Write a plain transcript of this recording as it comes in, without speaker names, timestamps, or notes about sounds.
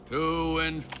to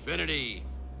infinity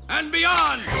and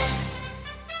beyond.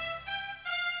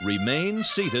 Remain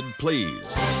seated, please.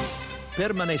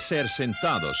 Permanecer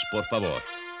sentados, por favor.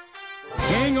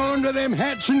 Hang on to them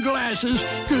hats and glasses,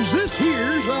 because this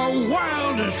here's the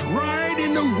wildest ride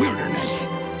in the wilderness.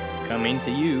 Coming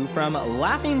to you from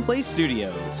Laughing Place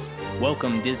Studios.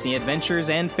 Welcome, Disney adventurers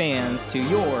and fans, to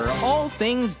your All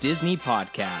Things Disney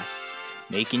podcast,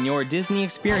 making your Disney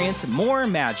experience more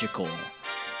magical.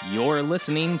 You're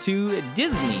listening to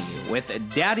Disney with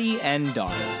Daddy and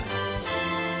Daughter.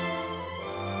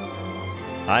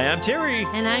 Hi, I'm Terry.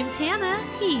 And I'm Tana.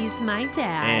 He's my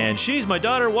dad. And she's my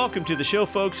daughter. Welcome to the show,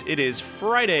 folks. It is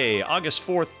Friday, August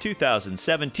 4th,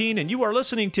 2017, and you are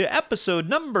listening to episode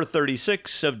number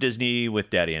 36 of Disney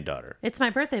with Daddy and Daughter. It's my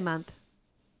birthday month.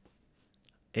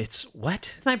 It's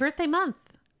what? It's my birthday month.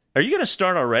 Are you going to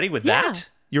start already with that?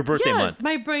 Your birthday month?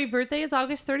 My birthday is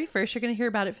August 31st. You're going to hear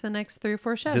about it for the next 3 or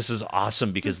 4 shows. This is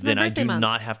awesome because then I do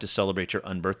not have to celebrate your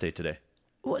unbirthday today.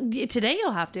 Well, today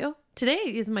you'll have to. Today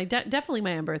is my definitely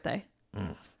my unbirthday.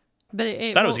 But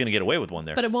it thought I was going to get away with one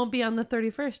there. But it won't be on the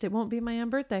 31st. It won't be my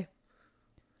unbirthday.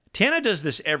 Tana does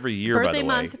this every year, by the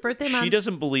way. Birthday month. She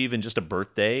doesn't believe in just a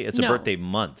birthday. It's a birthday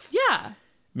month. Yeah.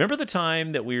 Remember the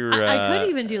time that we were... I could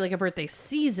even do like a birthday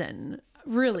season,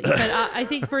 really. But I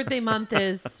think birthday month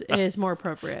is more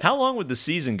appropriate. How long would the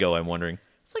season go, I'm wondering?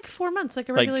 It's like 4 months, like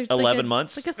a regular... Like 11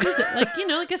 months? Like a season.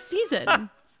 Like a season.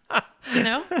 You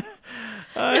know?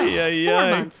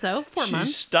 4 months, though. 4 months.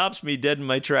 She stops me dead in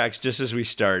my tracks just as we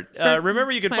start.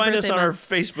 Remember, you can find us on our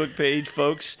Facebook page,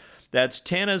 folks. That's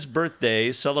Tana's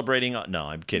birthday, celebrating... No,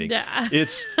 I'm kidding. Yeah.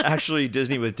 It's actually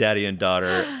Disney with Daddy and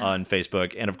Daughter on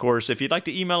Facebook. And, of course, if you'd like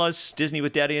to email us,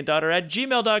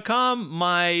 disneywithdaddyanddaughter@gmail.com.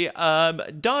 My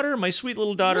daughter, my sweet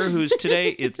little daughter, who's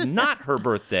today, it's not her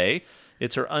birthday.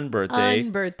 It's her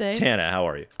unbirthday. Tana, how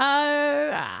are you?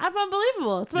 I'm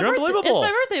unbelievable. It's my You're birthday. unbelievable.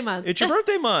 It's my birthday month. It's your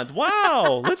birthday month.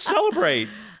 Wow. Let's celebrate.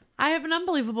 I have an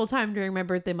unbelievable time during my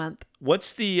birthday month.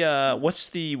 What's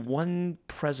the one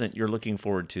present you're looking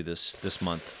forward to this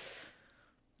month?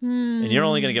 And you're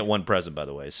only going to get one present, by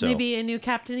the way. So maybe a new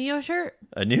Captain EO shirt.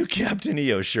 A new Captain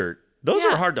EO shirt. Those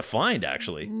are hard to find,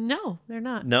 actually. No, they're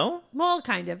not. No? Well,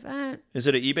 kind of. Is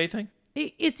it an eBay thing?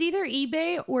 It's either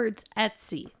eBay or it's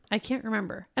Etsy. I can't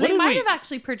remember. And I might have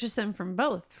actually purchased them from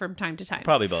both from time to time.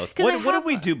 Probably both. What did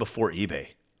we do before eBay?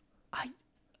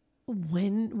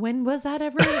 When was that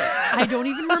ever? I don't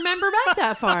even remember back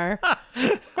that far.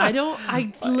 I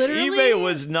literally... eBay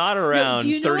was not around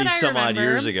 30 some odd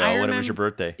years ago when it was your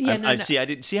birthday. Yeah, See, I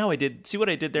didn't see how I did. See what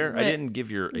I did there? I didn't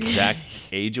give your exact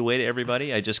age away to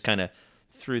everybody. I just kind of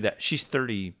threw that. She's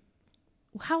 30.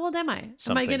 How old am I?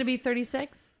 Something. Am I going to be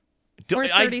 36? Or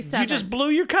 37? You just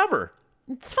blew your cover.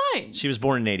 It's fine. She was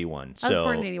born in 81. I was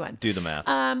born in 81. Do the math.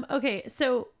 Okay,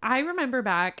 so I remember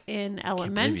back in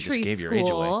elementary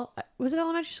school. Was it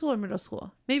elementary school or middle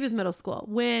school? Maybe it was middle school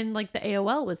when like the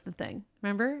AOL was the thing.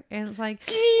 Remember? And it's like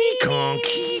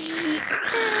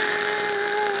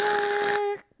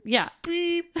yeah.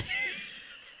 Beep.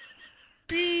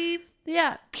 Beep.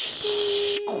 Yeah.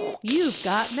 You've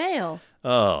got mail.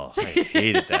 Oh, I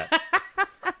hated that.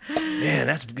 Man,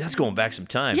 that's going back some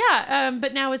time. Yeah,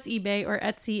 but now it's eBay or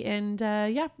Etsy, and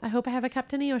I hope I have a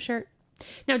Captain EO shirt.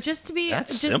 Now, just to be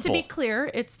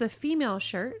clear, it's the female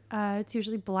shirt. It's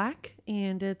usually black,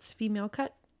 and it's female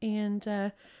cut,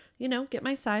 and get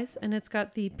my size. And it's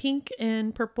got the pink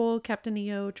and purple Captain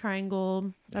EO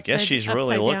triangle. I guess she's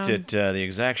really looked at the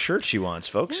exact shirt she wants,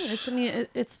 folks. Yeah,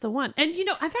 it's the one. And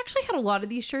I've actually had a lot of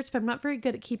these shirts, but I'm not very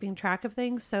good at keeping track of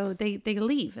things, so they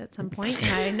leave at some point,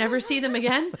 and I never see them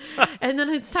again. And then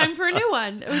it's time for a new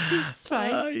one, which is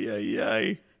fine.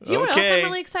 Ay. Do you know what else I'm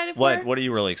really excited for? What are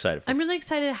you really excited for? I'm really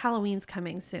excited that Halloween's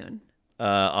coming soon.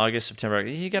 August, September.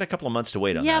 You got a couple of months to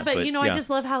wait on that. Yeah, but I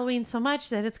just love Halloween so much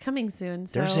that it's coming soon.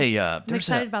 So I'm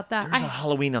excited about that. There's a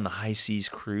Halloween on the High Seas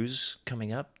cruise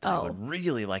coming up that I would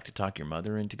really like to talk your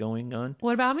mother into going on.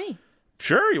 What about me?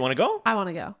 Sure, you want to go? I want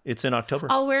to go. It's in October.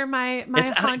 I'll wear my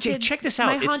haunted. Check this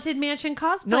out. My haunted mansion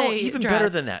cosplay. No, even dress. better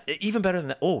than that. Even better than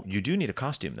that. Oh, you do need a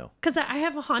costume though. Because I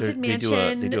have a haunted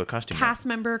mansion. They do a costume cast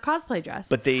member cosplay dress.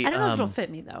 But I don't know if it'll fit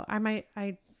me though.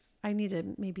 I need to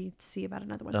maybe see about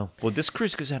another one. No. Well, this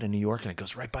cruise goes out of New York and it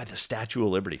goes right by the Statue of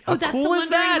Liberty. How that's cool the one is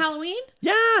that? during Halloween?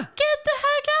 Yeah. Get the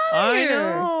heck out of here. I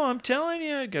know. I'm telling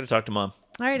you. Got to talk to Mom.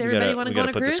 All right, everybody want to go on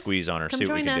a cruise? We got to put the squeeze on her. Come see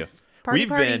what we can us. do. Party.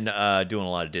 Been doing a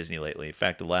lot of Disney lately. In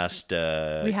fact, the last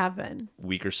we have been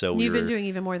week or so you've been doing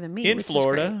even more than me in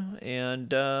Florida,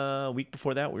 and a week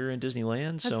before that we were in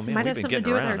Disneyland. So man, might we've have been something getting to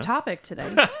do around, with our topic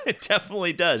today. It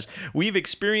definitely does. We've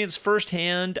experienced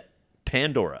firsthand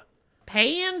Pandora.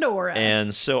 Pandora.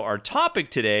 And so our topic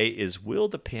today is, will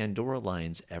the Pandora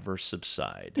lines ever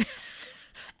subside?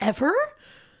 Ever?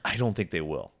 I don't think they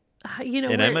will. You know,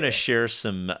 and I'm going to share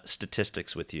some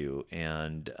statistics with you,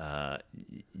 and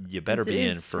you better be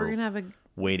in for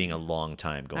waiting a long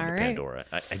time going to Pandora.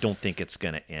 I don't think it's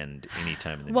going to end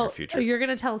anytime in the near future. You're going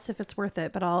to tell us if it's worth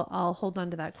it, but I'll hold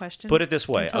on to that question. Put it this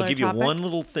way. I'll give you one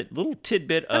little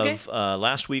tidbit of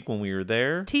last week when we were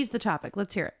there. Tease the topic.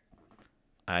 Let's hear it.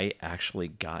 I actually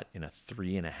got in a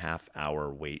 3.5-hour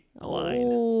wait line.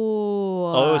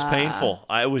 Oh, it was painful.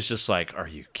 I was just like, are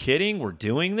you kidding? We're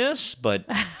doing this? But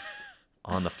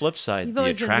on the flip side, the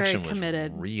attraction was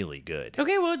really good.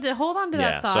 Okay, well, hold on to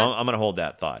that thought. So I'm going to hold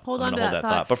that thought. Hold on to that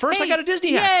thought. But first, I got a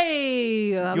Disney hack. Yay!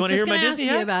 You want to hear my Disney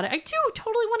hack? About it. I do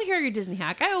totally want to hear your Disney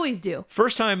hack. I always do.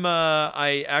 First time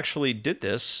I actually did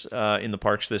this in the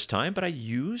parks this time, but I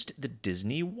used the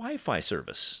Disney Wi-Fi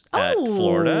service at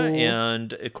Florida.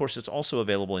 And, of course, it's also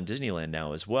available in Disneyland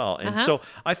now as well. And so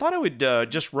I thought I would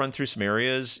just run through some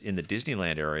areas in the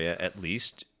Disneyland area, at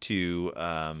least, to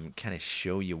kind of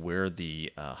show you where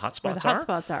the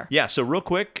hotspots are. Yeah, so real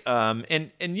quick,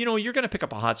 and you know, you're going to pick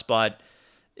up a hotspot.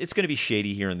 It's going to be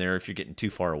shady here and there if you're getting too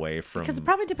far away from... Because it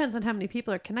probably depends on how many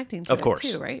people are connecting to it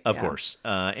too, right? Of course.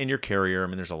 And your carrier, I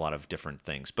mean, there's a lot of different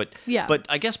things. But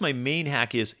I guess my main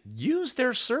hack is use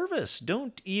their service.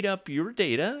 Don't eat up your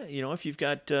data. You know, if you've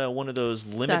got one of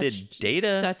those limited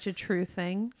data... Such a true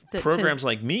thing. Programs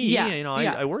like me,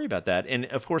 I worry about that. And,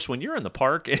 of course, when you're in the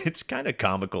park, it's kind of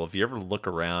comical if you ever look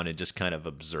around and just kind of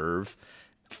observe.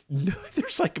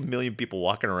 There's like a million people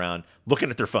walking around looking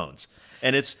at their phones.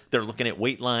 And they're looking at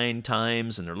wait line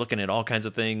times, and they're looking at all kinds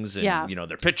of things, and you know,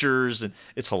 their pictures, and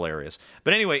it's hilarious.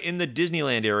 But anyway, in the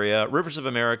Disneyland area, Rivers of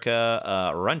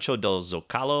America, Rancho del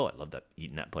Zocalo, I love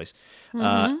eating that place.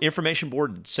 Information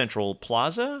Board Central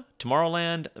Plaza,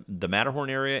 Tomorrowland, the Matterhorn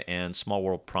area, and Small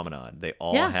World Promenade. They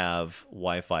all have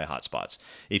Wi-Fi hotspots.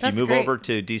 If you move over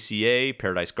to DCA,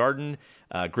 Paradise Garden,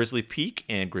 Grizzly Peak,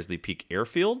 and Grizzly Peak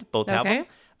Airfield, both have them.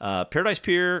 Paradise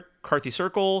Pier, Carthy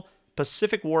Circle,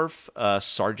 Pacific Wharf,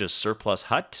 Sarge's Surplus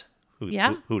Hut. Who'd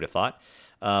have thought?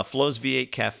 Flo's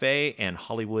V8 Cafe, and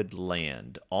Hollywood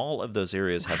Land. All of those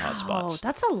areas have hotspots. Oh,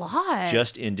 that's a lot.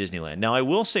 Just in Disneyland. Now, I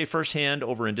will say firsthand,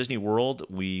 over in Disney World,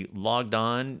 we logged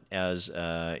on as,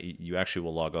 you actually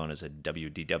will log on as a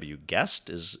WDW guest,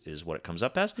 is what it comes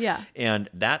up as. Yeah. And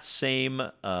that same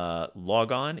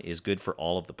log on is good for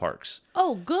all of the parks.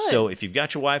 Oh, good. So if you've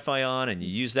got your Wi-Fi on and you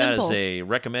use that as a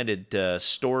recommended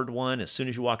stored one, as soon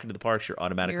as you walk into the parks, you're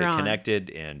automatically connected,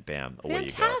 and bam, away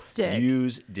you go. Fantastic.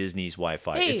 Use Disney's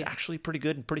Wi-Fi. Hey, it's actually pretty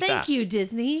good and pretty Thank fast. you,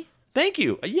 Disney. They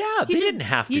didn't have to do that, but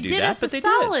they did. You did us a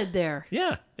solid there.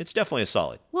 Yeah, it's definitely a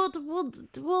solid.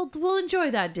 We'll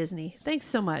enjoy that, Disney. Thanks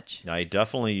so much. I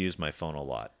definitely use my phone a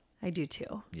lot. I do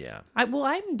too. Yeah. I'm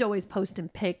always posting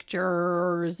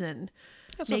pictures and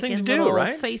that's the thing making to do, little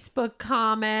right? Facebook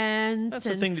comments. That's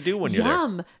the thing to do when you're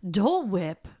there. Dole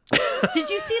Whip. Did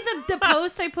you see the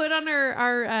post I put on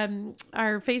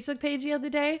our Facebook page the other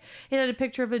day? It had a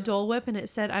picture of a Dole Whip, and it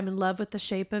said, "I'm in love with the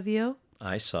shape of you."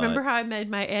 I saw Remember how I made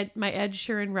my Ed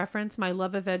Sheeran reference, my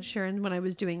love of Ed Sheeran, when I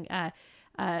was doing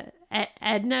Edna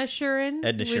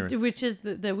Sheeran, which is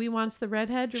the We Wants the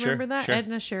Redhead. Remember that? Sure.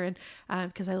 Edna Sheeran,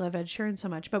 because I love Ed Sheeran so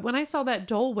much. But when I saw that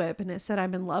Dole Whip and it said,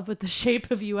 "I'm in love with the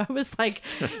shape of you," I was like,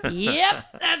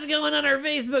 "Yep, that's going on our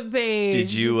Facebook page."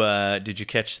 Did you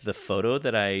catch the photo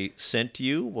that I sent to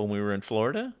you when we were in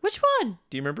Florida? Which one?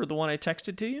 Do you remember the one I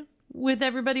texted to you? With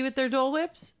everybody with their Dole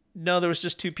Whips? No, there was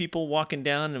just two people walking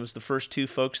down. It was the first two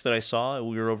folks that I saw.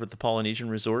 We were over at the Polynesian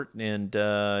Resort, and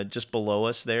just below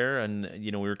us there, and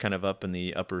we were kind of up in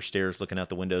the upper stairs looking out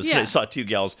the windows. Yeah. And I saw two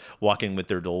gals walking with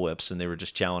their Dole Whips, and they were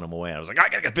just chowing them away. And I was like, I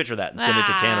gotta get a picture of that and send it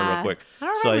to Tanner real quick.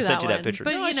 So I sent you that picture.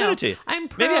 But, I sent it to you.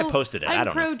 Maybe I posted it. I don't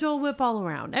know. I'm pro Dole Whip all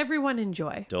around. Everyone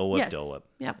enjoy. Dole Whip, yes. Dole Whip.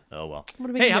 Yep. Oh well.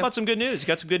 Hey, how about some good news? You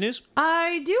got some good news?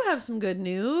 I do have some good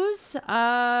news.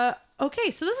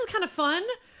 Okay, so this is kind of fun.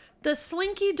 The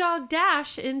Slinky Dog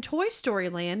Dash in Toy Story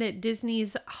Land at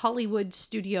Disney's Hollywood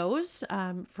Studios,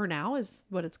 for now is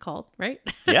what it's called, right?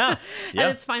 Yeah. And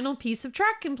its final piece of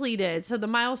track completed. So the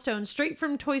milestone straight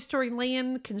from Toy Story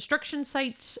Land construction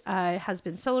site has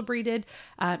been celebrated.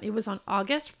 It was on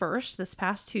August 1st, this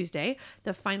past Tuesday.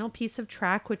 The final piece of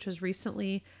track, which was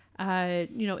recently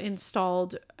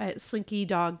installed at Slinky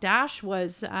Dog Dash,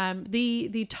 was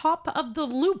the top of the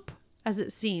loop, as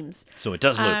it seems. So it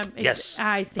does loop. Yes.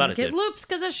 I think it loops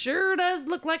because it sure does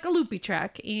look like a loopy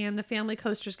track. And the family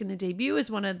coaster is going to debut as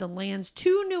one of the land's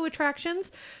two new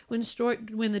attractions when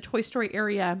the Toy Story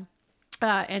area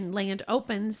And land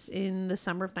opens in the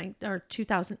summer of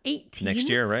 2018. Next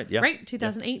year, right? Yeah. Right,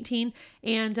 2018.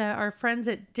 Yeah. And our friends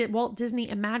at Walt Disney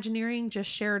Imagineering just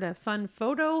shared a fun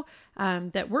photo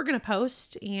that we're going to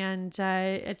post. And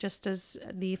it just as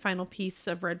the final piece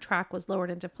of red track was lowered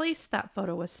into place, that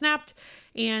photo was snapped.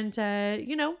 And,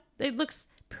 it looks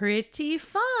pretty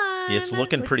fun. It's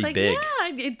looking pretty big. Yeah,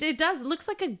 it does. It looks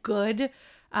like a good...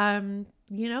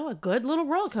 a good little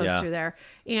roller coaster there.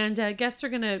 And guests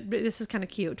are this is kind of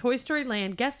cute. Toy Story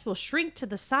Land, guests will shrink to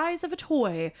the size of a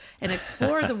toy and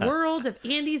explore the world of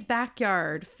Andy's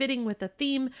backyard. Fitting with the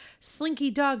theme,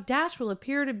 Slinky Dog Dash will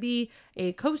appear to be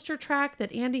a coaster track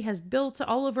that Andy has built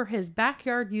all over his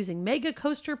backyard using Mega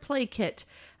Coaster Play Kit,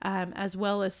 as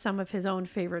well as some of his own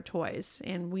favorite toys.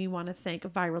 And we want to thank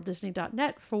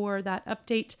viraldisney.net for that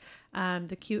update,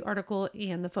 the cute article,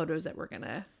 and the photos that we're going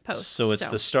to post. So it's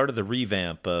the start of the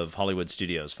revamp of Hollywood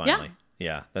Studios, finally.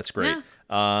 Yeah, that's great.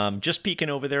 Yeah. Just peeking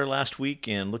over there last week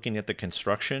and looking at the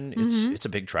construction, it's a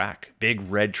big track. Big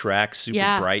red track,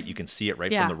 super bright. You can see it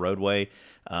right from the roadway.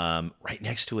 Right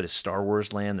next to it is Star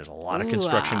Wars Land. There's a lot of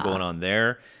construction going on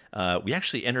there. We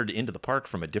actually entered into the park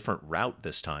from a different route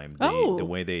this time. The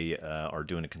way they are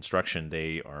doing the construction,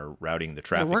 they are routing the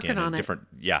traffic in a different.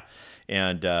 Yeah,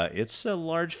 and it's a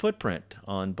large footprint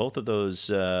on both of those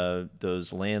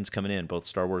lands coming in, both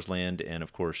Star Wars Land and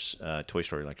of course Toy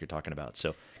Story, like you're talking about.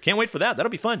 So can't wait for that.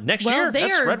 That'll be fun next year.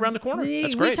 That's right around the corner.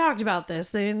 That's great. We talked about this.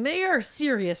 They are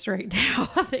serious right now.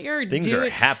 Things are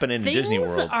happening in Disney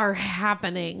World. Things are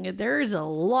happening. There's a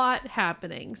lot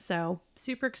happening. So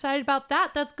super excited about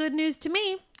that. That's good news to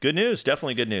me. Good news.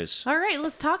 Definitely good news. All right,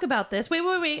 let's talk about this.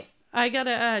 Wait. I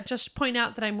gotta just point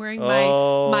out that I'm wearing my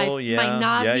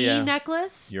Na'vi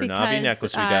necklace. Your Na'vi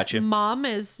necklace, we got you. Mom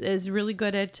is really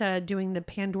good at doing the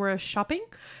Pandora shopping,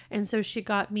 and so she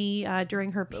got me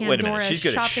during her Pandora. Wait a minute, she's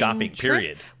good at shopping.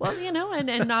 Period. Well, and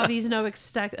Na'vi's no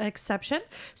exception.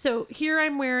 So here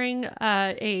I'm wearing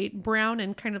a brown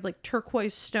and kind of like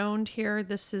turquoise stoned here.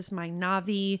 This is my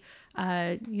Na'vi,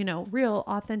 real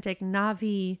authentic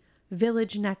Na'vi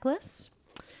village necklace.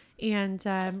 And,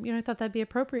 I thought that'd be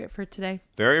appropriate for today.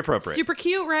 Very appropriate. Super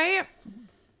cute, right?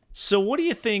 So what do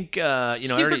you think,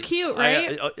 Super cute,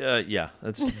 right? Yeah,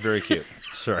 that's very cute.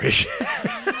 Sorry.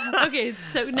 Okay,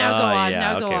 so now go on.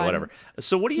 Now go on. Whatever.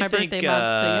 So what do you think? My birthday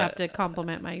month, so you have to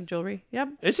compliment my jewelry. Yep.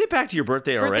 Is it back to your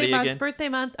birthday already again? Birthday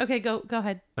month. Okay, go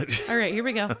ahead. All right, here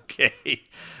we go. Okay.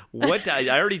 I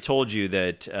already told you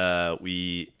that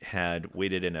we had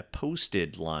waited in a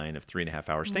posted line of 3.5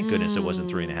 hours. Thank goodness it wasn't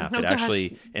 3.5. It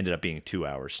actually ended up being 2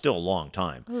 hours. Still a long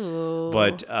time. Ooh.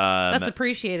 But that's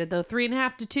appreciated though.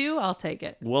 3.5 to 2, I'll take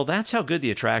it. Well, that's how good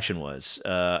the attraction was.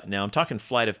 Now I'm talking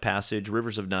Flight of Passage,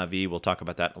 Rivers of Na'vi. We'll talk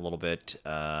about that in a little bit.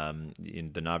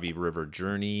 In the Na'vi River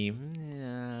Journey.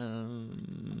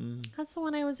 That's the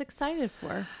one I was excited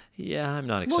for. Yeah, I'm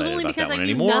not excited about that one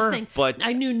anymore. But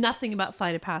I knew nothing about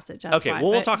Flight of Passage. That's okay, why.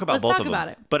 Well, we'll talk about both of them.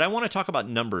 It. But I want to talk about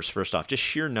numbers first off, just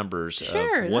sheer numbers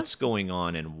of what's going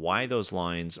on and why those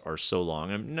lines are so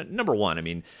long. Number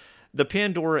one, the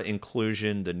Pandora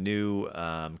inclusion, the new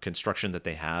construction that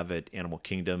they have at Animal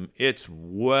Kingdom, it's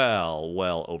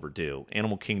well overdue.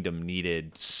 Animal Kingdom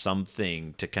needed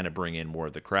something to kind of bring in more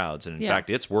of the crowds. And in fact,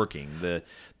 it's working.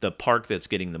 The park that's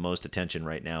getting the most attention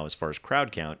right now as far as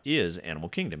crowd count is Animal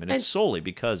Kingdom. And it's solely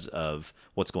because of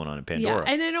what's going on in Pandora.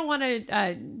 Yeah, and I don't want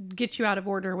to get you out of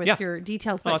order with your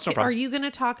details, but no are you going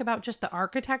to talk about just the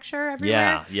architecture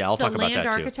everywhere? Yeah, I'll talk about that too. The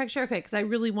land architecture? Okay, because I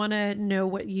really want to know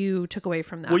what you took away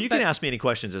from that. Well, you can ask me any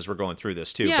questions as we're going through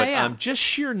this too. But just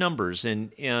sheer numbers.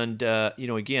 And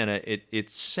again,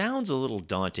 it sounds a little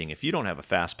daunting. If you don't have a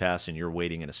fast pass and you're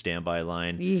waiting in a standby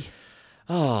line,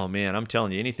 oh man, I'm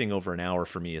telling you, anything over an hour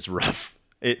for me is rough.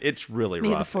 It's really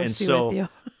rough. The Force be with you.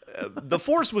 The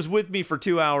Force was with me for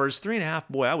 2 hours, 3.5.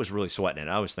 Boy, I was really sweating it.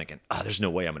 I was thinking, there's no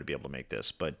way I'm going to be able to make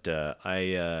this. But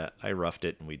I roughed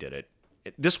it and we did it.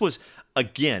 This was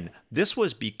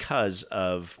because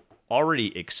of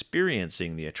already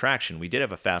experiencing the attraction. We did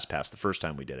have a fast pass the first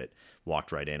time we did it.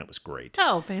 Walked right in. It was great.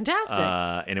 Oh, fantastic.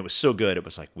 And it was so good. It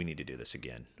was like, we need to do this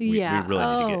again. We really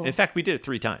need to get it. In fact, we did it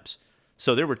 3 times.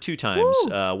 So there were 2 times.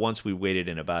 Once we waited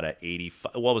in about it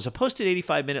was a posted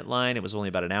 85-minute line. It was only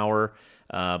about an hour.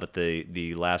 But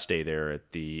the last day there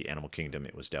at the Animal Kingdom,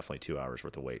 it was definitely 2 hours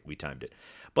worth of wait. We timed it.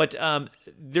 But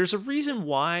there's a reason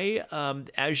why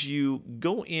as you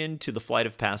go into the Flight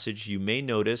of Passage, you may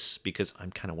notice, because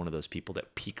I'm kind of one of those people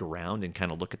that peek around and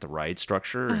kind of look at the ride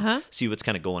structure and see what's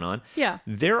kind of going on. Yeah.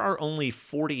 There are only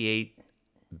 48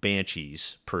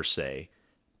 Banshees, per se,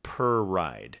 per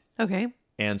ride. Okay.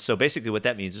 And so basically what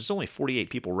that means is there's only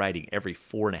 48 people riding every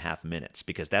 4.5 minutes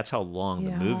because that's how long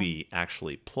the movie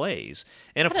actually plays.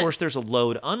 And of course, there's a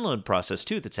load-unload process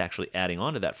too that's actually adding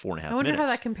on to that 4.5 minutes. I wonder how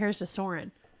that compares to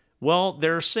Soarin'. Well,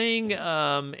 they're saying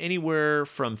anywhere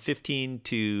from 15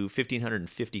 to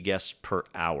 1,550 guests per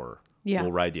hour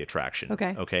will ride the attraction.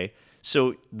 Okay.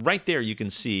 So right there you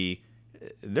can see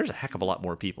there's a heck of a lot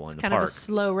more people in the park. Kind of a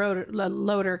slow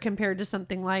loader compared to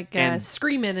something like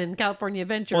Screamin' in California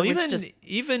Adventure, well, which just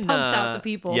pumps out the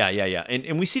people. Yeah.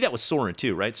 And we see that with Soarin'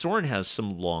 too, right? Soarin' has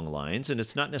some long lines, and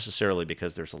it's not necessarily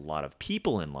because there's a lot of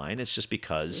people in line. It's just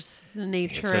because it's the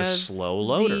nature it's a slow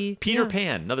loader. Peter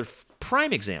Pan, another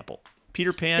prime example.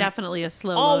 Peter Pan, definitely a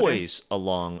slow always loader. a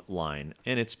long line,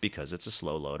 and it's because it's a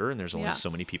slow loader, and there's only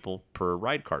so many people per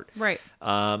ride cart. Right.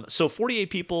 So 48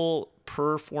 people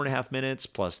per 4.5 minutes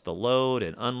plus the load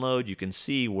and unload. You can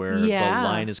see where the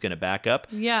line is going to back up.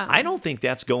 Yeah. I don't think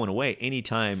that's going away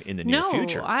anytime in the near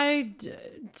future.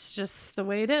 It's just the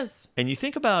way it is. And you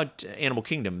think about Animal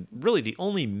Kingdom, really the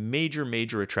only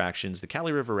major attractions, the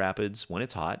Kali River Rapids when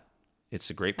it's hot. It's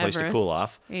a great place to cool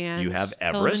off. And you have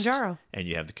Everest. Kilimanjaro. And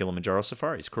you have the Kilimanjaro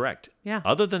safaris, correct. Yeah.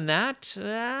 Other than that,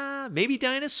 maybe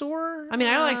Dinosaur. I mean,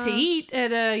 I like to eat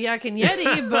at Yak and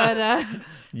Yeti, but...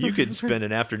 you could spend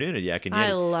an afternoon at Yak and Yeti.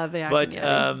 I love Yak and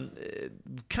Yeti.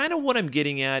 But kind of what I'm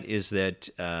getting at is that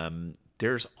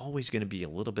there's always going to be a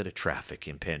little bit of traffic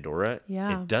in Pandora.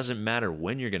 Yeah. It doesn't matter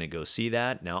when you're going to go see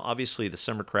that. Now, obviously, the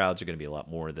summer crowds are going to be a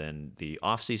lot more than the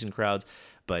off-season crowds,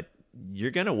 but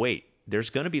you're going to wait.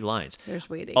 There's going to be lines. There's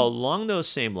waiting. Along those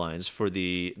same lines for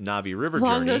the Na'vi River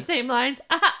journey. Along those same lines.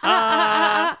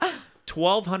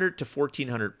 1,200 to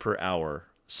 1,400 per hour.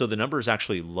 So the number is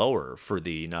actually lower for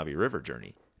the Na'vi River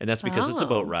journey. And that's because it's a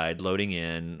boat ride, loading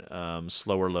in,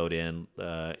 slower load in,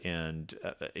 and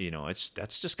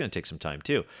that's just going to take some time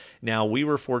too. Now, we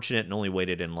were fortunate and only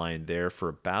waited in line there for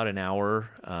about an hour.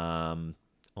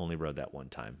 Only rode that one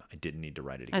time. I didn't need to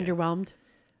ride it again. Underwhelmed?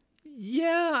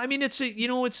 Yeah, I mean it's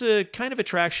a kind of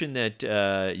attraction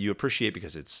that you appreciate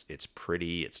because it's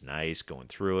pretty, it's nice going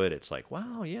through it. It's like,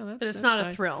 wow, yeah, But it's not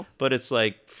nice. a thrill. But it's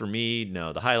like, for me,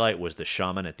 no. The highlight was the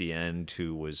shaman at the end,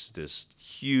 who was this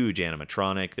huge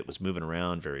animatronic that was moving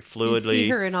around very fluidly. You see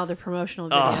her in all the promotional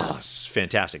videos. Oh, it's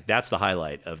fantastic. That's the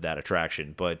highlight of that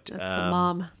attraction. But that's the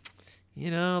mom.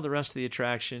 The rest of the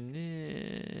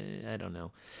attraction, I don't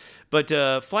know. But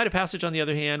Flight of Passage, on the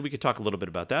other hand, we could talk a little bit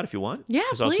about that if you want. Yeah,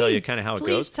 because I'll tell you kind of how it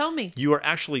goes. Please tell me. You are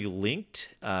actually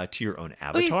linked to your own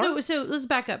avatar. Okay, so let's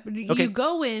back up. You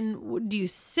go in. Do you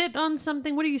sit on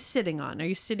something? What are you sitting on? Are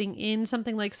you sitting in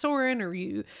something like Soarin', or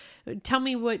you? Tell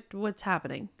me what's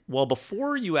happening. Well,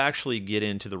 before you actually get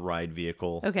into the ride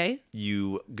vehicle,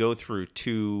 you go through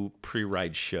 2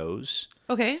 pre-ride shows.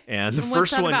 Okay. And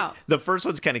the first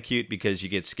one's kind of cute because you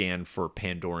get scanned for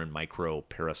Pandoran micro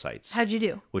parasites. How'd you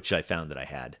do? Which I found that I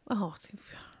had. Oh.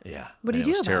 Yeah. What do you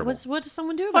do about it? What does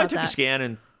someone do about that? I took a scan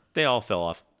and they all fell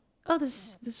off. Oh,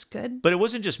 this is good. But it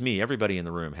wasn't just me. Everybody in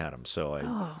the room had them,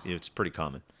 so it's pretty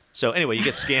common. So anyway, you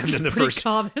get scanned in the first.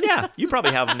 Common. Yeah, you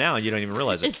probably have them now and you don't even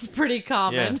realize it. It's pretty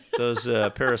common. Yeah, those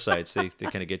parasites, they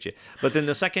kind of get you. But then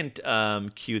the second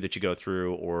queue that you go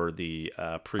through, or the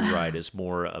pre-ride, is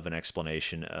more of an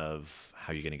explanation of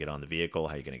how you're going to get on the vehicle,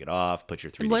 how you're going to get off, put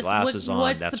your 3D glasses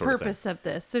on, that sort of thing. What's the purpose of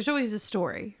this? There's always a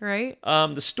story, right?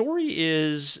 The story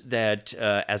is that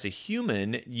as a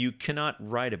human, you cannot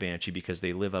ride a banshee because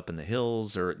they live up in the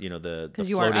hills, or the floating mountains. Because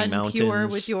you are impure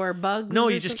with your bugs. No,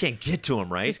 you just can't get to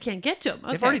them, right? You just can't get to them.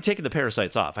 Okay. They've already taken the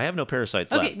parasites off. I have no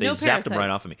parasites left. They zapped them right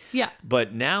off of me. Yeah.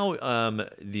 But now,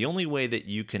 the only way that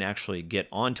you can actually get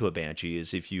onto a banshee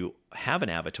is if you have an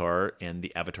avatar and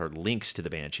the avatar links to the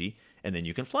banshee. And then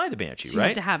you can fly the banshee, so you right?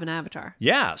 have to have an avatar.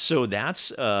 Yeah. So that's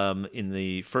in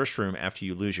the first room. After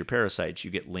you lose your parasites,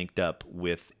 you get linked up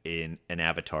with an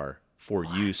avatar for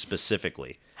you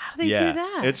specifically. How do they do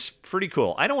that? It's pretty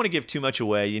cool. I don't want to give too much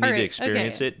away. You need to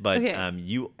experience it, but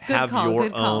you have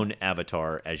your own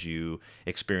avatar as you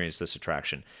experience this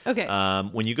attraction. Okay.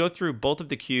 When you go through both of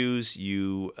the queues,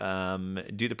 you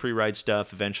do the pre-ride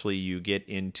stuff. Eventually, you get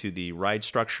into the ride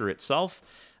structure itself.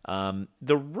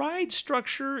 The ride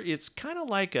structure, it's kind of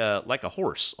like a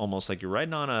horse, almost like you're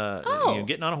riding on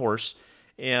getting on a horse,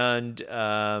 and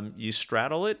you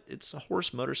straddle it. It's a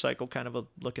horse motorcycle kind of a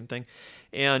looking thing,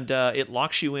 and it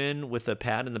locks you in with a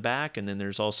pad in the back, and then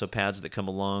there's also pads that come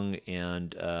along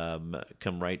and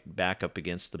come right back up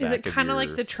against the back of your legs. Is it kind of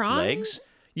like the Tron?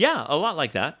 Yeah, a lot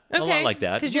like that. Okay. A lot like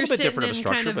that. Because you're sitting in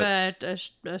kind of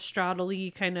a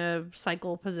straddle-y kind of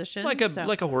cycle position. Like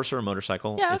a horse or a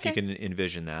motorcycle, if you can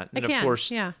envision that. And of course,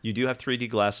 you do have 3D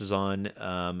glasses on.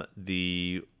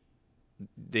 The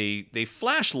they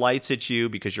flash lights at you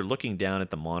because you're looking down at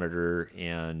the monitor,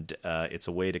 and it's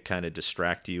a way to kind of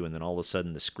distract you. And then all of a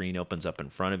sudden, the screen opens up in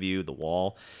front of you, the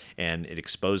wall, and it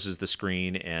exposes the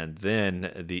screen. And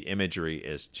then the imagery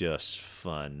is just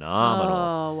phenomenal.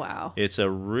 Oh, wow. It's a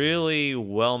really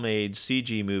well-made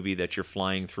CG movie that you're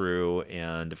flying through,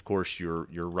 and of course, your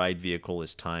ride vehicle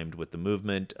is timed with the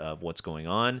movement of what's going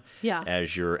on. Yeah.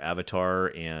 As your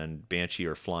avatar and Banshee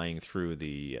are flying through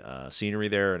the scenery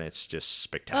there, and it's just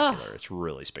spectacular. It's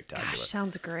really spectacular. Gosh,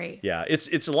 sounds great. Yeah,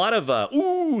 it's a lot of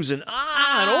oohs and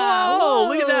and oh,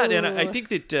 look at that. And I think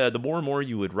that the more and more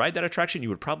you would ride that attraction, you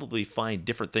would probably find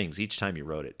different things each time you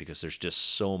rode it, because there's just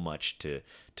so much to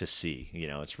see.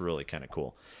 It's really kind of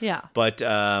cool. Yeah. But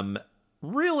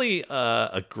really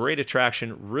a great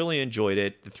attraction. Really enjoyed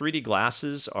it. The 3D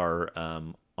glasses are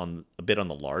a bit on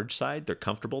the large side. They're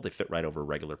comfortable. They fit right over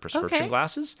regular prescription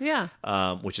glasses. Yeah.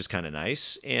 Which is kind of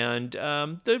nice. And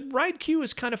the ride queue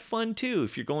is kind of fun too.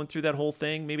 If you're going through that whole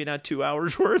thing, maybe not 2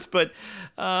 hours worth, but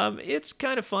it's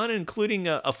kind of fun, including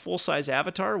a full-size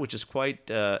avatar, which is quite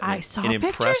I saw an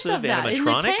impressive of that animatronic. In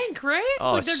the tank, right?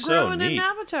 It's like they're growing neat. an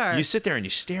avatar. You sit there and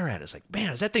you stare at it. It's like,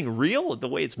 man, is that thing real? The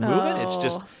way it's moving,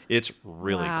 it's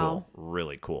really cool.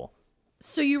 Really cool.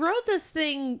 So you rode this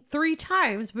thing 3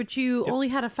 times, but you only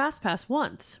had a fast pass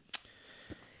once.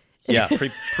 Yeah,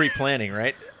 pre-planning,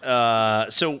 right?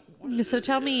 So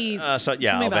tell me.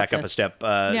 I'll back up a step.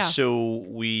 Yeah. So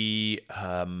we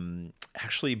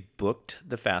actually booked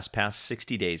the fast pass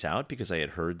 60 days out because I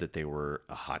had heard that they were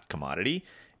a hot commodity,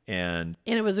 and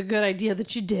it was a good idea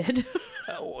that you did.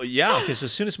 Yeah, because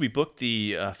as soon as we booked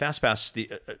the fast pass,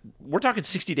 we're talking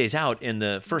 60 days out, and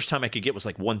the first time I could get was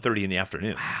like 1:30 in the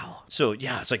afternoon. Wow. So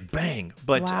yeah, it's like bang.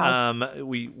 But wow.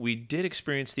 We did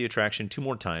experience the attraction 2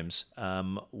 more times.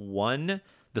 One,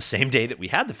 the same day that we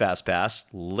had the fast pass,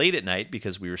 late at night,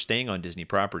 because we were staying on Disney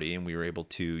property and we were able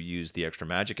to use the extra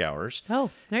magic hours. Oh,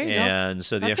 there you go. And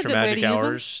so the That's extra magic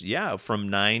hours, from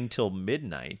 9 till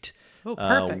midnight. Oh,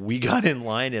 perfect. We got in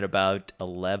line at about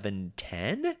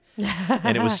 11:10,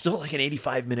 and it was still like an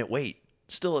 85-minute wait,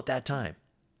 still at that time.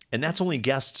 And that's only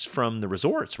guests from the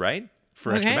resorts, right?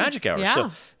 For extra magic hours. Yeah.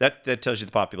 So that tells you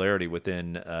the popularity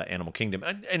within Animal Kingdom.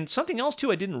 And something else,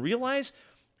 too, I didn't realize,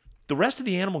 the rest of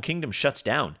the Animal Kingdom shuts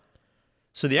down.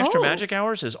 So the extra magic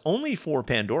hours is only for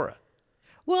Pandora.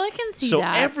 Well, I can see that. So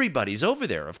that. everybody's over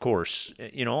there, of course.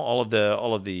 All of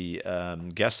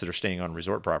the guests that are staying on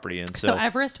resort property, and so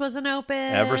Everest wasn't open.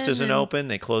 Everest isn't open.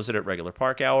 They close it at regular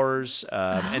park hours,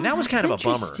 and that was kind of a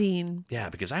bummer. Yeah,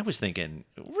 because I was thinking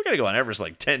we're gonna go on Everest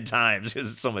like 10 times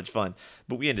because it's so much fun,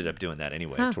 but we ended up doing that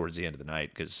anyway towards the end of the night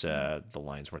because the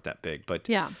lines weren't that big. But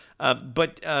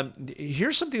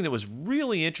here's something that was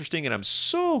really interesting, and I'm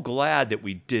so glad that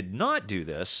we did not do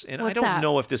this. And I don't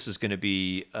know if this is going to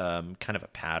be kind of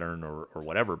a pattern or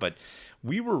whatever, but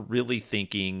we were really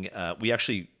thinking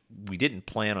we didn't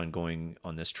plan on going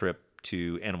on this trip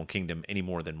to Animal Kingdom any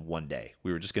more than one day.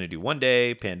 We were just going to do one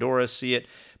day, Pandora, see it,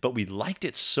 but we liked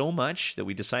it so much that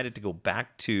we decided to go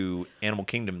back to Animal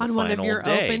Kingdom the final day. On one of your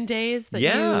open days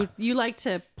that you like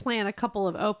to plan a couple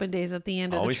of open days at the end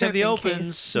of the trip. Always have the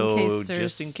opens, so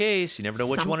just in case. You never know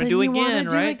what you want to do again,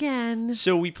 right?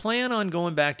 So we plan on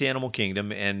going back to Animal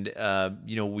Kingdom, and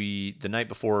the night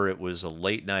before it was a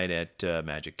late night at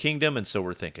Magic Kingdom, and so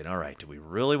we're thinking, all right, do we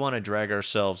really want to drag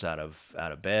ourselves out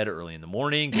of bed early in the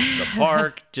morning, get to the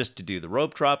park just to do the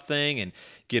rope drop thing and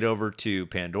get over to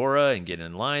Pandora and get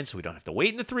in line so we don't have to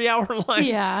wait in the 3-hour line.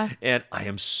 Yeah. And I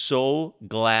am so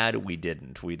glad we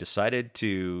didn't. We decided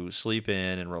to sleep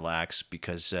in and relax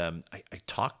because I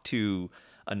talked to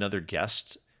another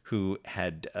guest who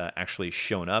had actually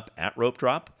shown up at rope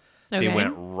drop. Okay. They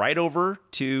went right over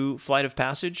to Flight of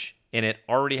Passage, and it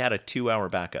already had a 2-hour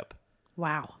backup.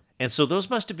 Wow. And so those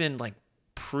must have been like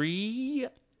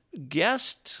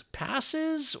guest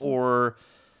passes or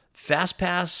fast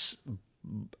pass,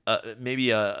 maybe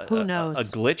who knows?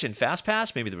 A glitch in fast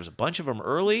pass. Maybe there was a bunch of them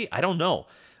early. I don't know.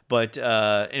 But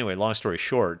anyway, long story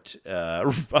short,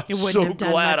 I'm so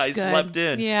glad I slept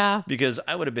in. Yeah. Because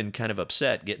I would have been kind of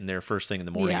upset getting there first thing in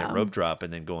the morning at rope drop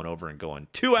and then going over and going,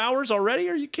 2 hours already?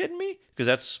 Are you kidding me? Because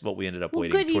that's what we ended up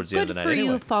waiting towards the end of the night anyway. Good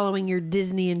for you following your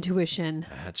Disney intuition.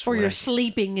 That's or your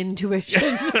sleeping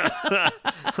intuition.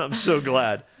 I'm so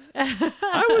glad.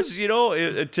 I was,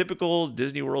 a typical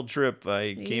Disney World trip.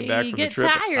 I came back from the trip.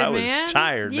 Tired, I was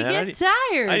tired, man. You get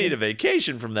tired. I need a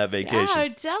vacation from that vacation. Yeah, I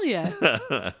tell you.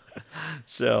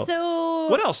 So,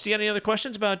 what else? Do you have any other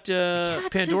questions about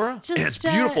Pandora? Just, it's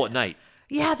beautiful at night.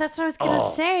 Yeah, that's what I was going to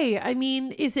say. I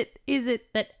mean, is it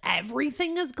that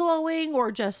everything is glowing or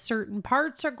just certain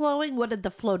parts are glowing? What did the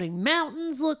floating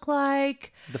mountains look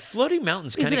like? The floating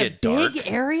mountains kind of get dark. Is it a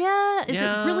big area? Is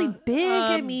it really big?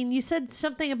 I mean, you said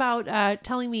something about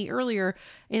telling me earlier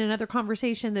in another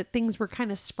conversation that things were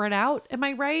kind of spread out. Am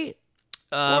I right?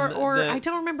 I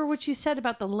don't remember what you said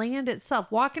about the land itself.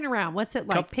 Walking around, what's it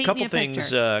like? Paint me a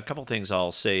picture. A couple things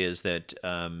I'll say is that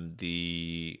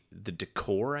the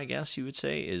decor, I guess you would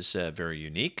say, is very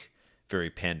unique, very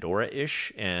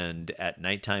Pandora-ish, and at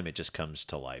nighttime it just comes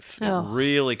to life. It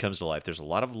really comes to life. There's a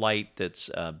lot of light that's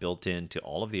built into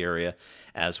all of the area,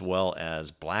 as well as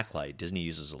black light. Disney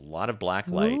uses a lot of black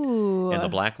light, and the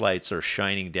black lights are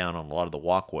shining down on a lot of the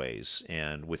walkways.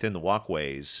 And within the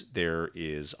walkways, there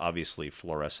is obviously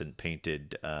fluorescent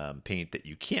painted paint that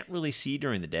you can't really see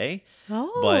during the day,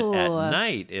 but at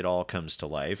night it all comes to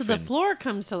life. So the floor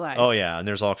comes to life. Oh yeah, and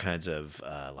there's all kinds of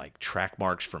like track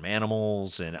marks from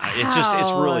animals, and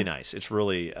it's really nice. It's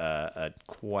really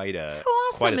quite a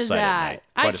sight at night.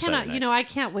 I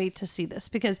cannot wait to see this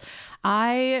because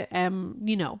I am,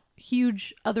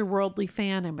 huge otherworldly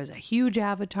fan. I was a huge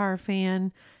Avatar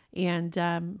fan. And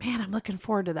man, I'm looking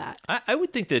forward to that. I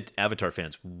would think that Avatar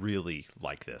fans really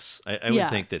like this. I would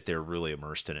think that they're really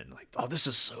immersed in it and like, oh, this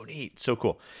is so neat, so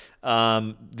cool.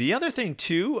 The other thing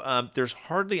too, there's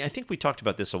hardly, I think we talked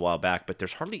about this a while back, but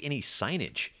there's hardly any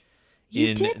signage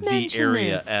in the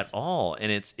area at all.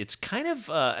 And it's kind of,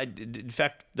 in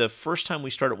fact, the first time we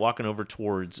started walking over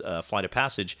towards Flight of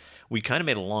Passage, we kind of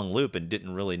made a long loop and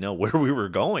didn't really know where we were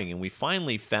going. And we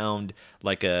finally found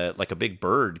like a big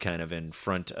bird kind of in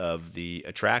front of the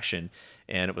attraction.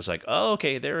 And it was like, oh,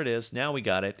 okay, there it is. Now we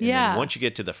got it. And then once you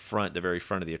get to the very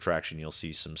front of the attraction, you'll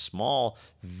see some small,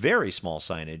 very small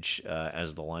signage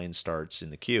as the line starts in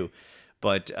the queue.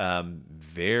 But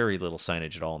very little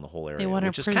signage at all in the whole area. They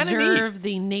want to preserve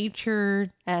the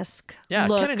nature-esque look. Yeah,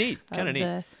 kind of neat. Kind of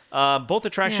neat. Both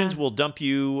attractions will dump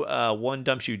you. One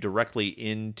dumps you directly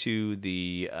into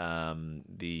the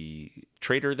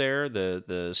trader there,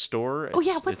 the store.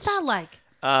 What's that like?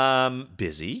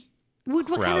 Busy. What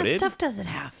kind of stuff does it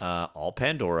have? All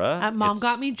Pandora. Mom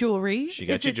got me jewelry. She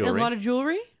got you jewelry. A lot of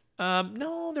jewelry?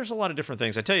 No, there's a lot of different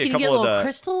things. I tell you a couple of the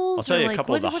crystals. I'll tell you a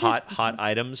couple of the hot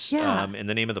items. Yeah. And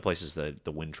the name of the place is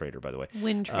the Wind Trader, by the way.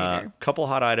 Wind Trader. Couple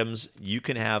hot items. You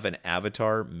can have an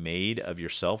avatar made of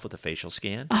yourself with a facial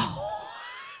scan. Oh.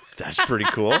 That's pretty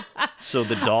cool. So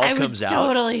the doll comes out. I would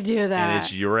totally do that. And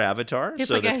it's your avatar. It's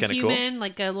so like that's a kind of human,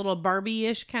 like a little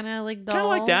Barbie-ish kind of like doll. Kind of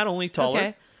like that, only taller.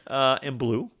 Okay. And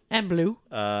blue. And blue.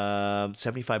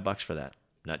 $75 for that.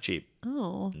 Not cheap.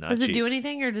 Oh. Not does cheap. it do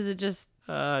anything or does it just...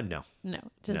 No. No.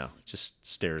 Just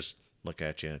stares, look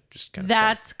at you. Just kind of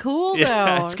That's cool, though.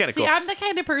 Yeah, it's kind of cool. See, I'm the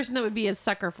kind of person that would be a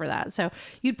sucker for that. So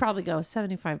you'd probably go,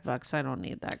 $75. I don't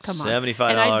need that. Come on.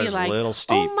 $75, and I'd be like, a little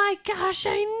steep. Oh my gosh,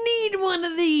 I need one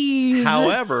of these.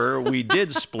 However, we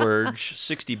did splurge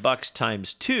 $60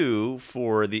 times 2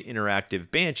 for the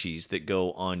interactive Banshees that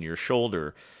go on your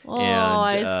shoulder. Oh,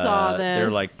 I saw this. They're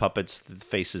like puppets. The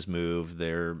faces move.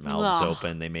 Their mouths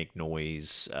open. They make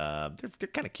noise. They're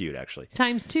kind of cute, actually.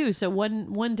 Times 2, so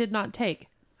one did not take.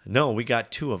 No, we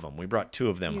got 2 of them. We brought 2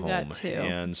 of them home. Got 2.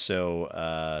 And so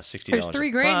 $60. There's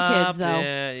 3 grandkids, though.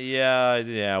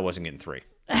 Yeah, I wasn't getting 3.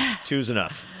 2's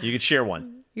enough. You could share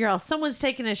one. You're all, someone's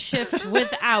taking a shift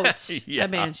without a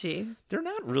Banshee. They're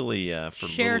not really for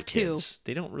share little kids.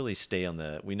 They don't really stay on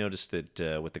the... We noticed that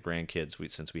with the grandkids,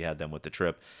 since we had them with the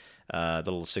trip, the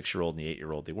little 6-year-old and the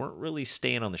 8-year-old, they weren't really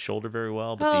staying on the shoulder very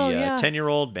well. But the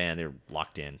 10-year-old, man, they're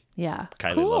locked in. Yeah,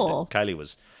 Kylie loved it.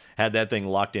 Kylie had that thing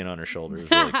locked in on her shoulder. It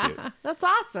was really cute. That's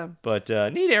awesome. But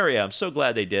neat area. I'm so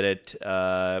glad they did it.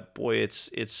 Boy,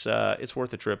 it's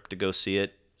worth a trip to go see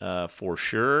it. For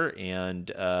sure.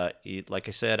 And like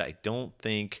I said, I don't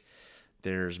think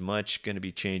there's much going to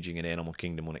be changing in Animal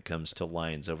Kingdom when it comes to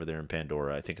lions over there in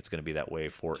Pandora. I think it's going to be that way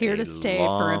for here to stay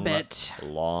for a bit,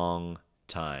 long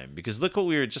time. Because look what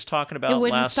we were just talking about. It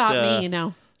wouldn't stop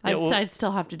me, I'd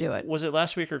still have to do it. Was it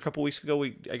last week or a couple weeks ago? I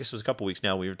guess it was a couple weeks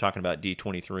now. We were talking about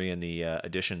D23 and the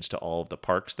additions to all of the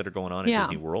parks that are going on at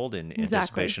Disney World in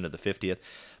anticipation of the 50th.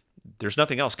 There's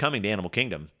nothing else coming to Animal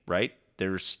Kingdom, right?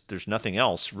 There's nothing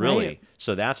else really. Right.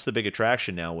 So that's the big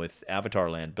attraction now with Avatar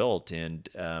Land built, and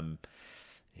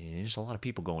there's a lot of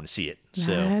people going to see it.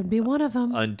 So I'd be one of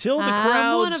them. Until the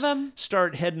crowds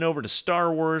start heading over to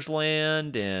Star Wars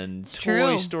Land and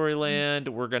Toy Story Land,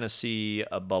 we're going to see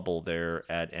a bubble there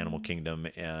at Animal Kingdom,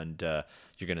 and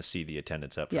you're going to see the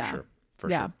attendance up for sure.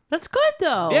 For sure. That's good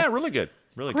though. Yeah, really good.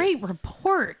 Really great good.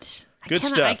 Report. Good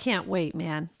stuff. I can't wait,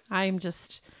 man.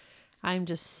 I'm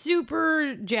just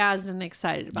super jazzed and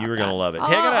excited about it. You were going to love it.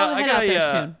 Hey, I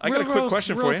got a quick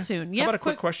question for you. Soon. How about a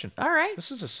quick question? All right.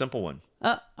 This is a simple one.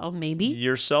 Maybe.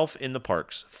 Yourself in the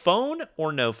parks. Phone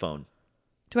or no phone?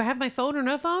 Do I have my phone or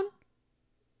no phone?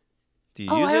 Do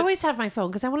you use it? I always have my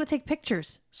phone because I want to take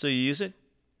pictures. So you use it?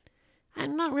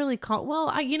 I'm not really well,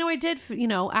 I did,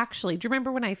 actually, do you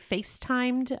remember when I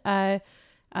FaceTimed?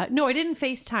 No, I didn't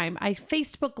FaceTime. I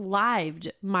Facebook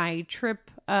Lived my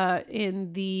trip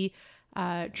in the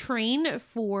train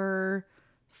for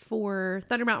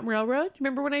Thunder Mountain Railroad. Do you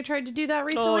remember when I tried to do that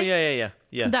recently? Oh,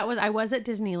 yeah. I was at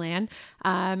Disneyland,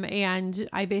 and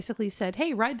I basically said,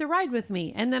 "Hey, ride the ride with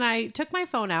me." And then I took my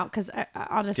phone out because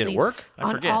honestly, did it work?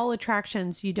 I forget. On all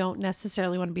attractions, you don't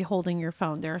necessarily want to be holding your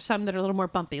phone. There are some that are a little more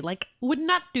bumpy, like would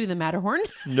not do the Matterhorn.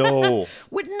 No.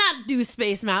 Would not do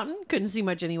Space Mountain. Couldn't see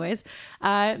much anyways.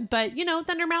 But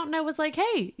Thunder Mountain, I was like,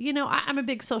 hey, I'm a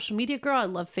big social media girl. I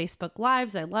love Facebook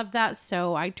Lives. I love that.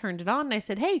 So I turned it on and I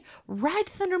said, hey, ride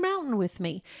Thunder Mountain with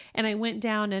me. And I went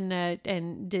down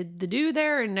and did the do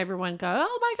there, and everyone go,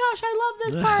 oh my gosh, I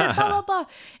love this part, blah, blah, blah.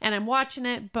 And I'm watching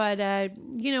it. But,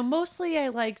 mostly I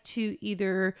like to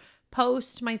either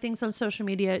post my things on social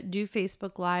media, do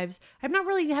Facebook Lives. I'm not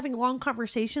really having long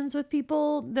conversations with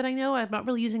people that I know. I'm not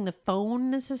really using the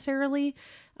phone necessarily.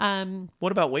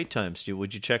 What about wait times?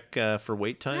 Would you check for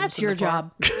wait times? That's your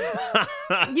job.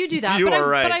 You do that. You are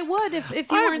right. But I would if you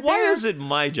weren't there. Why is it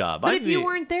my job? But if you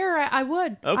weren't there, I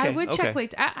would. Okay, I would check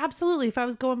wait. Absolutely. If I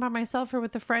was going by myself or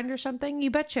with a friend or something, you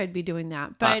betcha I'd be doing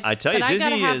that. But I tell you, Disney I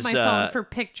gotta have my phone is for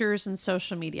pictures and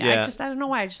social media. Yeah. I don't know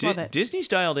why. I just love it. Disney's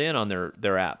dialed in on their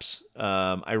apps.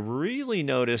 I really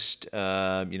noticed,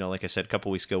 like I said, a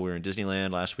couple weeks ago we were in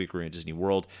Disneyland. Last week we were in Disney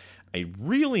World. I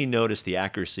really noticed the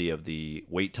accuracy of the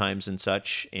wait times and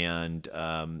such, and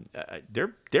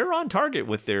they're on target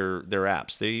with their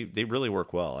apps. They really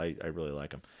work well. I really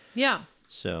like them. Yeah.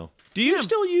 So, do you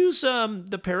still use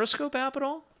the Periscope app at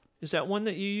all? Is that one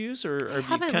that you use, or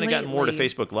have you kind of gotten more to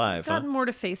Facebook Live? Gotten more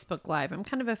to Facebook Live. I'm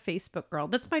kind of a Facebook girl.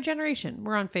 That's my generation.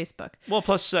 We're on Facebook. Well,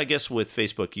 plus I guess with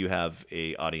Facebook you have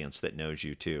a audience that knows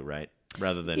you too, right?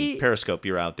 Rather than Periscope,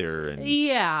 you're out there and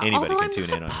anybody can tune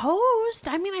in on it.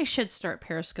 I mean, I should start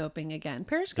Periscoping again.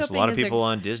 There's a lot of people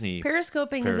on Disney.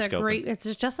 Periscoping is a great.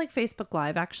 It's just like Facebook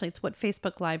Live. Actually, it's what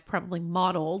Facebook Live probably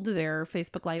modeled their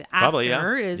Facebook Live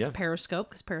after is Periscope,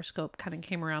 because Periscope kind of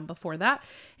came around before that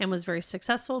and was very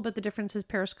successful. But the difference is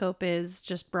Periscope is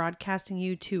just broadcasting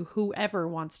you to whoever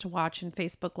wants to watch, and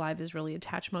Facebook Live is really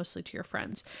attached mostly to your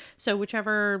friends. So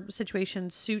whichever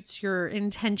situation suits your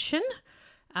intention.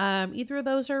 Either of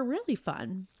those are really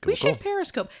fun. We should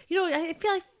Periscope.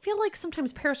 I feel like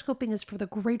sometimes Periscoping is for the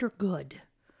greater good.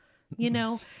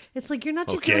 It's like you're not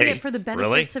just doing it for the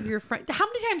benefits of your friend. How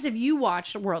many times have you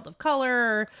watched World of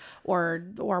Color or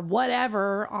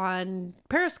whatever on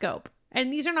Periscope?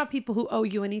 And these are not people who owe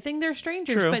you anything. They're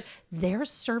strangers, but their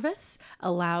service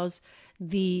allows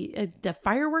the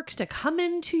fireworks to come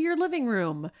into your living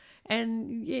room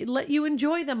and let you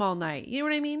enjoy them all night. You know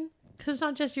what I mean? Because it's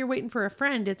not just you're waiting for a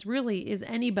friend. It's really is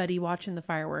anybody watching the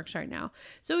fireworks right now.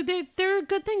 So there are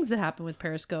good things that happen with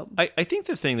Periscope. I think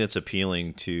the thing that's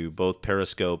appealing to both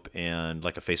Periscope and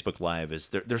like a Facebook Live is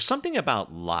there's something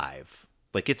about live.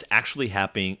 Like it's actually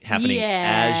happening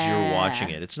as you're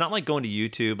watching it. It's not like going to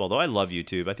YouTube, although I love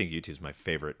YouTube. I think YouTube's my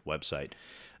favorite website.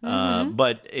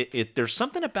 But there's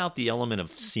something about the element of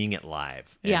seeing it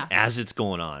live as it's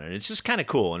going on. And it's just kind of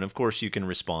cool. And of course you can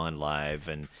respond live,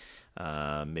 and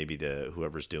maybe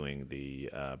whoever's doing the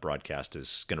broadcast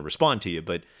is going to respond to you,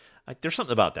 but there's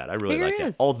something about that. I really like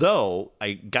that. Although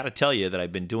I got to tell you that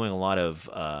I've been doing a lot of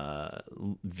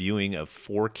viewing of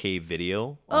 4K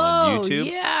video on YouTube.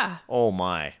 Yeah. Oh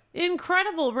my.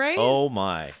 Incredible, right? Oh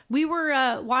my. We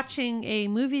were watching a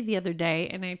movie the other day,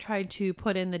 and I tried to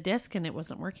put in the disc and it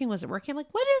wasn't working. Was it working? I'm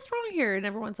like, what is wrong here? And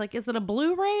everyone's like, is it a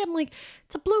Blu-ray? I'm like,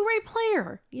 it's a Blu-ray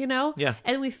player, Yeah.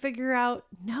 And we figure out,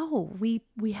 no, we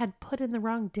had put in the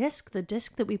wrong disc. The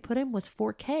disc that we put in was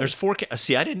 4K. There's 4K.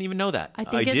 See, I didn't even know that.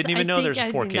 I didn't even know there's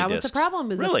a 4K disc. That was the problem. It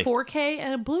was really? A 4K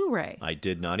and a Blu-ray. I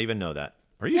did not even know that.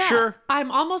 Are you sure? I'm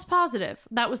almost positive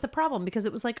that was the problem, because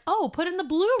it was like, oh, put in the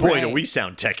Blu-ray. Boy, do we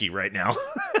sound techie right now.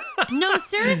 No,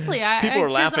 seriously. People are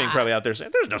laughing probably out there saying,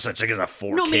 there's no such thing as a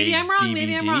 4K No, maybe I'm wrong. DVD.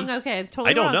 Maybe I'm wrong. Okay,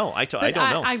 totally I don't wrong. know. I don't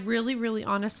know. I really, really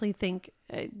honestly think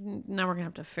now we're going to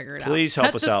have to figure it out. Please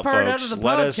help us out, folks.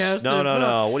 Let us.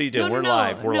 No. What are you doing? We're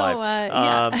live. We're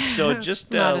live. So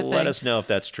just let us know if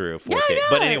that's true. 4K. Yeah,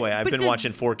 but anyway, I've been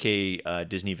watching 4K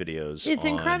Disney videos. It's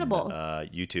on, incredible.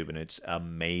 YouTube, and it's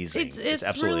amazing. It's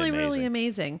absolutely really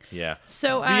amazing. Yeah.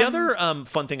 So the other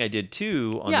fun thing I did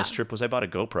too on this trip was I bought a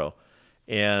GoPro.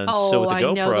 And so with the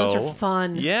GoPro, I know, those are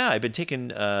fun. Yeah, I've been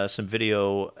taking some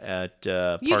video at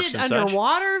parks You did and such.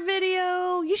 underwater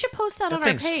video. You should post that on our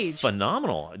page. That thing's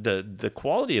phenomenal. The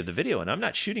quality of the video, and I'm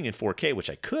not shooting in 4K, which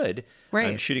I could. Right.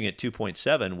 I'm shooting at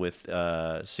 2.7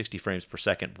 with 60 frames per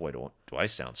second. Boy, do I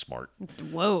sound smart.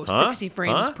 Whoa, 60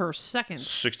 frames per second.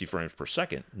 60 frames per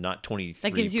second, not 23.97,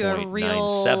 That gives you a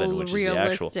which is the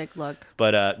actual. realistic look.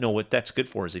 But no, what that's good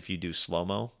for is if you do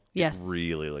slow-mo, yes, it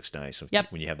really looks nice yep.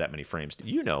 when you have that many frames.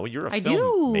 You know, you're a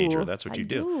film major. That's what you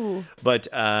do. But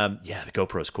yeah, the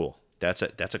GoPro's cool. That's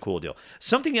a cool deal.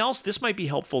 Something else, this might be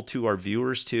helpful to our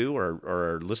viewers too, or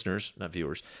our listeners, not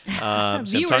viewers. Viewers, I'm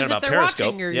talking about if they're Periscope.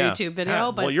 watching your YouTube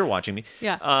video. But well, you're watching me.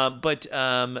 Yeah. But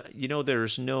you know,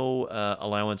 there's no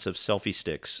allowance of selfie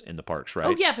sticks in the parks, right?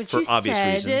 Oh yeah, but for you obvious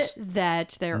said reasons.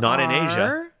 that there not are. in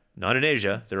Asia. Not in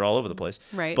Asia. They're all over the place.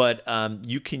 Right. But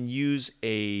you can use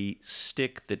a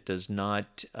stick that does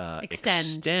not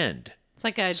extend. It's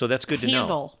like a so that's good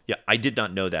handle. to know. Yeah, I did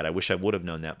not know that. I wish I would have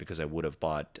known that because I would have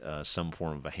bought some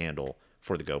form of a handle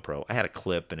for the GoPro. I had a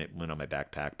clip and it went on my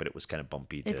backpack, but it was kind of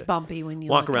bumpy. It's bumpy when you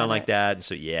walk look around at like it. that. And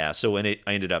so yeah, so when I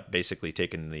ended up basically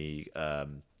taking the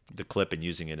clip and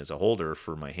using it as a holder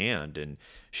for my hand and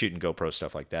shooting GoPro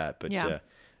stuff like that. But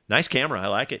nice camera, I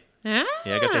like it. Yeah,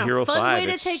 I got the Hero 5. Fun way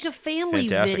to It's take a family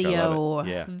fantastic. I video. love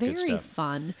it. Yeah, good very stuff.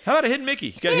 fun. How about a hidden Mickey?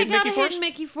 You got a hidden Mickey for us? Hidden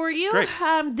Mickey for you. Great.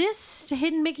 This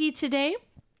hidden Mickey today,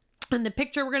 and the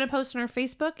picture we're going to post on our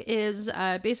Facebook is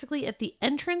basically at the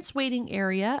entrance waiting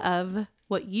area of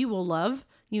what you will love.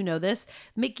 You know this,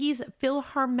 Mickey's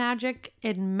PhilharMagic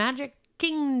in Magic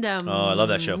Kingdom. Oh, I love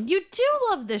that show. You do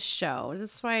love this show.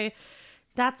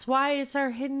 That's why it's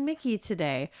our hidden Mickey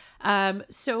today.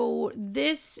 So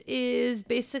this is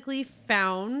basically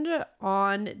found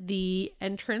on the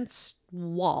entrance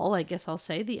wall, I guess I'll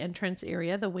say, the entrance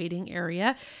area, the waiting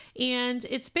area. And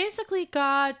it's basically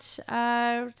got,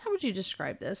 how would you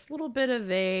describe this? A little bit of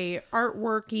a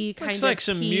artworky kind Looks of like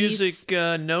some piece. music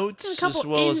notes A as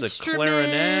well as a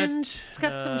clarinet. It's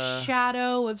got some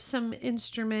shadow of some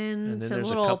instruments and then and there's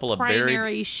little a couple of primary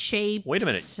buried shapes. Wait a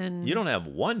minute. And... You don't have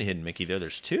one hidden Mickey there.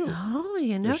 There's two. Oh,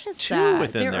 you There's noticed two that.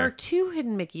 within There there. are two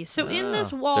hidden Mickeys. So in this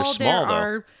They're wall, small, there though.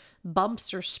 are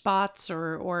bumps or spots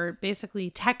or basically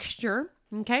texture.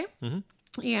 Okay. Mm-hmm.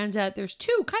 And there's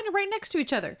two kind of right next to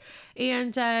each other.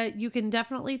 And you can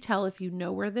definitely tell if you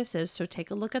know where this is. So take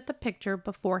a look at the picture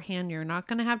beforehand. You're not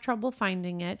going to have trouble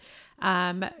finding it.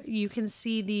 You can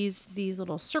see these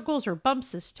little circles or bumps,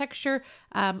 this texture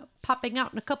popping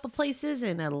out in a couple places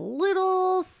and a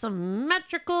little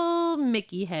symmetrical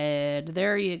Mickey head.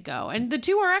 There you go. And the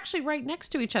two are actually right next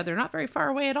to each other, not very far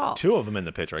away at all. Two of them in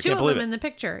the picture. I Two can't of believe them it. in the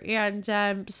picture.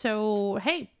 And so,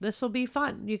 hey, this will be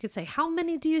fun. You could say, how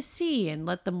many do you see? And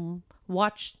let them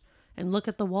watch and look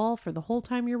at the wall for the whole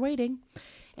time you're waiting.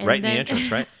 And right then, in the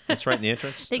entrance, right? That's right in the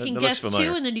entrance. They can that guess looks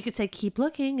familiar. two, and then you could say, keep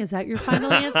looking. Is that your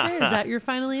final answer? Is that your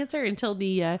final answer? Until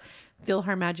the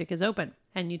PhilharMagic is open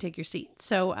and you take your seat.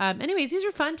 So anyways, these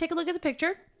are fun. Take a look at the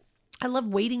picture. I love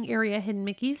waiting area hidden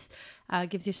Mickeys.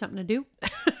 Gives you something to do.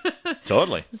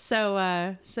 Totally. So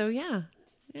yeah,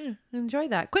 enjoy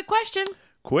that. Quick question.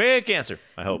 Quick answer,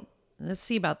 I hope. Let's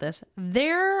see about this.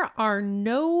 There are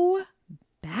no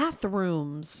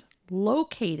bathrooms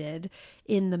located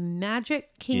in the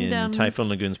Magic Kingdom's... In Typhoon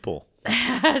Lagoon's pool.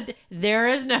 There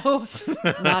is no...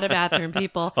 It's not a bathroom,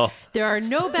 people. Oh. There are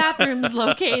no bathrooms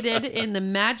located in the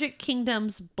Magic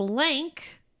Kingdom's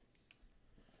blank...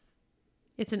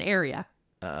 It's an area.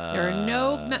 There are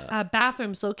no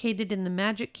bathrooms located in the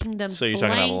Magic Kingdom's So you're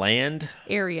talking about land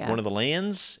area. One of the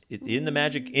lands in the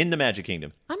Magic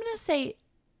Kingdom. I'm gonna say.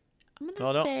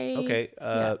 Okay.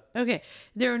 Yeah. Okay.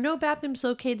 There are no bathrooms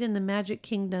located in the Magic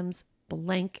Kingdom's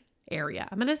blank area.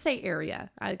 I'm gonna say area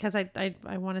because I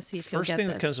want to see if you'll First get thing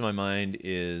this. that comes to my mind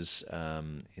is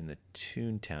in the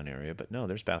Toontown area, but no,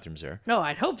 there's bathrooms there. Oh,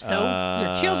 I'd hope so.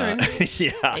 Your children.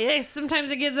 Yeah. Yeah, sometimes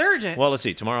it gets urgent. Well, let's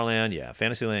see. Tomorrowland, yeah.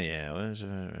 Fantasyland, yeah.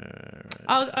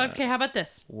 Okay. How about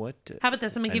this? What? How about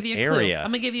this? I'm gonna give you a area. clue.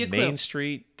 I'm gonna give you a clue. Main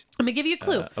Street. I'm gonna give you a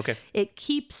clue. Okay. It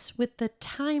keeps with the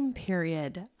time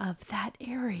period of that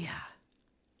area.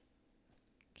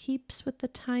 Keeps with the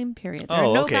time period. There are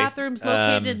no okay. bathrooms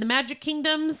located in the Magic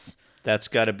Kingdoms. That's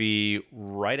got to be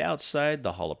right outside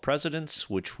the Hall of Presidents,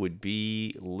 which would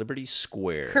be Liberty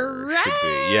Square. Correct. Should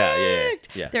be.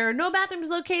 Yeah. There are no bathrooms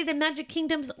located in Magic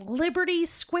Kingdom's Liberty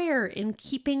Square in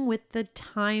keeping with the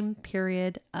time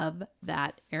period of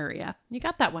that area. You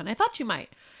got that one. I thought you might.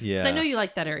 Yeah. 'Cause I know you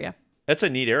like that area. That's a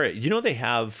neat area. You know, they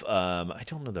have, I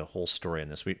don't know the whole story on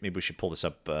this. Maybe we should pull this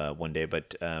up one day,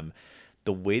 but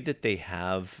the way that they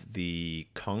have the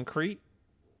concrete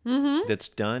that's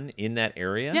done in that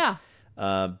area. Yeah.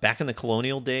 Back in the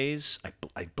colonial days,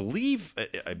 I believe,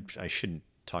 I shouldn't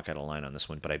talk out of line on this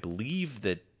one, but I believe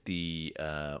that the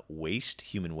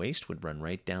human waste would run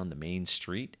right down the main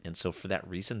street. And so for that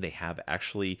reason, they have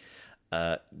actually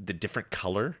the different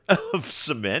color of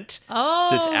cement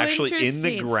that's actually in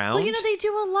the ground. Well, they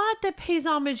do a lot that pays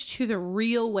homage to the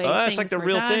real way. Oh, it's like the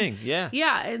real thing. Yeah.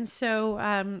 Yeah. And so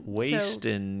waste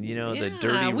and the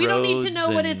dirty roads. We don't need to know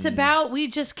what it's about. We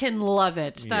just can love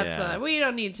it. That's we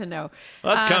don't need to know.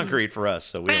 Well, that's concrete for us,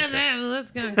 so we don't care.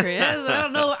 That's concrete.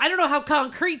 I don't know how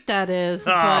concrete that is,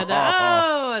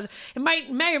 but it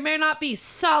may or may not be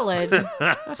solid.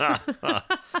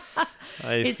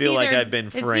 I feel like I've been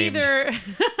framed.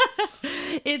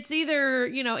 It's either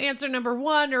answer number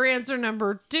 1 or answer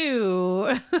number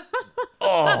 2.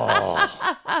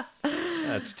 Oh,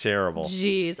 that's terrible.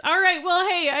 Jeez. All right. Well,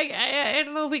 hey, I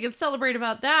don't know if we can celebrate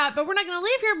about that, but we're not going to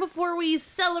leave here before we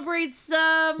celebrate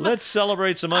some. Let's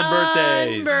celebrate some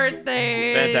unbirthdays.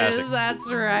 Unbirthdays. Fantastic.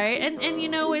 That's right. And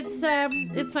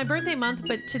it's my birthday month,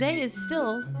 but today is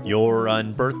still your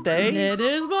unbirthday. It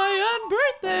is my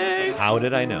unbirthday. How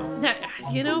did I know?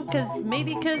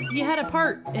 Because you had a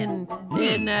part in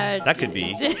that could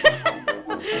be.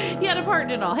 You had a part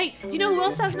in it all. Hey, do you know who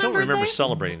else has an unbirthday? I don't remember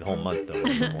celebrating the whole month, though.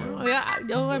 Oh, yeah.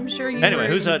 No, I'm sure you Anyway, were.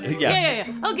 who's that? Yeah.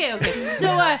 Okay. So,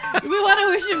 we want to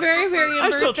wish a very, very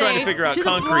I'm still trying to figure out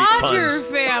concrete puns. The Podger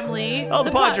puns. family. Oh, the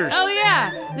Podgers. Oh,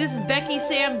 yeah. This is Becky,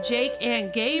 Sam, Jake,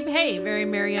 and Gabe. Hey, very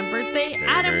merry unbirthday. Very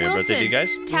Adam merry Wilson, unbirthday to you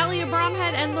guys. Talia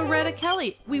Bromhead, and Loretta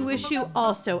Kelly. We wish you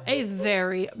also a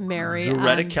very merry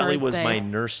Loretta unbirthday. Kelly was my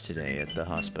nurse today at the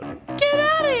hospital. Get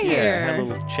out of here. Yeah, had a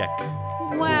little check.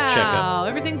 Wow.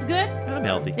 Everything's good? I'm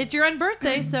healthy. It's your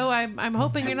unbirthday, so I'm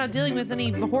hoping you're not dealing with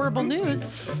any horrible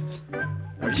news.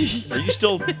 Are you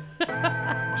still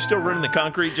running the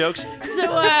concrete jokes?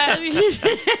 So,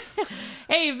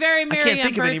 hey, very merry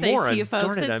unbirthday to you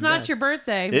folks. It's not your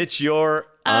birthday. It's your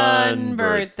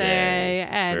unbirthday.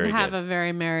 And very have good. a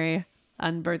very merry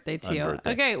unbirthday to you.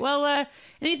 Okay, well,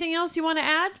 anything else you want to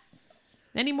add?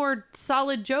 Any more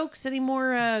solid jokes? Any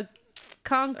more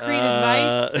concrete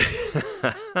advice?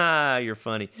 You're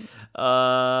funny.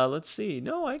 Let's see.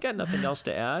 No, I got nothing else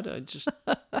to add. I just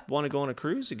want to go on a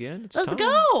cruise again. Let's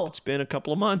go. It's been a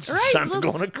couple of months since I'm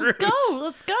going on a cruise.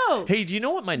 Let's go. Hey, do you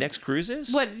know what my next cruise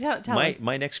is? What? Tell us.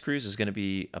 My next cruise is going to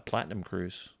be a platinum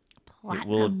cruise.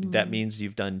 Platinum. That means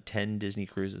you've done 10 Disney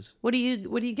cruises. What do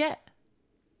you get?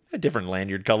 A different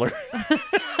lanyard color.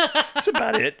 That's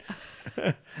about it.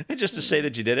 And just to say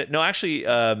that you did it. No, actually,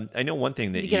 I know one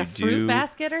thing that you get a fruit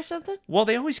basket or something? Well,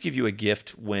 they always give you a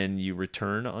gift when you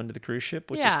return onto the cruise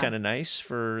ship, which is kind of nice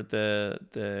for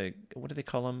the what do they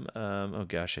call them? Oh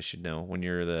gosh, I should know. When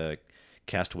you're the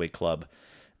Castaway Club,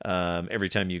 every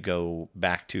time you go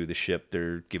back to the ship,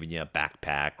 they're giving you a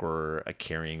backpack or a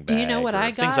carrying bag. Do you know what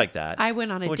I got? Things like that. I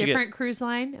went on a different cruise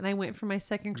line, and I went for my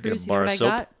second cruise. You know what I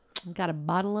got? I got a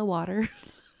bottle of water.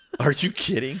 Are you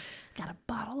kidding? Got a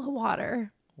bottle of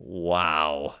water.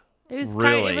 Wow. It was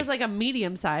really? It was like a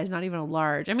medium size, not even a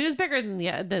large. I mean, it was bigger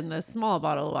than the small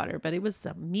bottle of water, but it was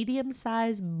a medium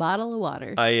sized bottle of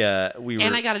water.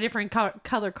 And I got a different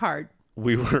color card.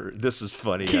 This is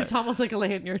funny. It's almost like a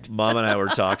lanyard. Mom and I were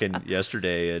talking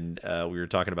yesterday, and we were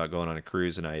talking about going on a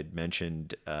cruise, and I had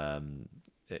mentioned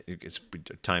it's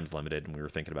time's limited, and we were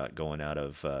thinking about going out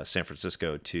of San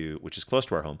Francisco which is close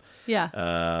to our home. Yeah.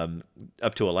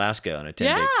 Up to Alaska on a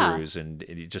 10-day cruise, and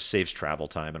it just saves travel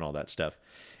time and all that stuff.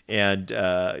 And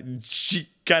she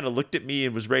kind of looked at me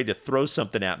and was ready to throw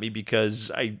something at me because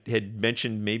I had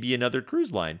mentioned maybe another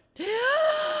cruise line.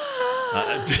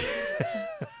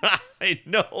 I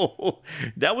know.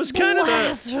 That was kind of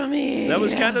blasphemy. That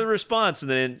was kind of the response,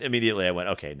 and then immediately I went,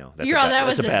 "Okay, no, that's a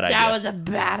bad idea. That was a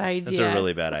bad idea. That's a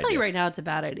really bad idea. I'll tell you right now, it's a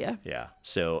bad idea." Yeah.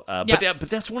 So, but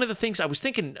that's one of the things I was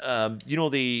thinking.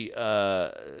 The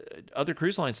other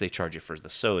cruise lines, they charge you for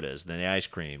the sodas, and the ice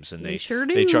creams, and they sure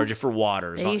do. They charge you for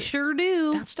waters. They sure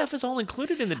do. That stuff is all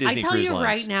included in the Disney cruise lines. I tell you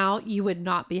right now, you would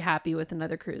not be happy with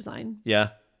another cruise line. Yeah.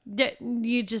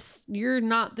 You're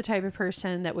not the type of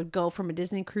person that would go from a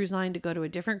Disney cruise line to go to a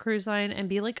different cruise line and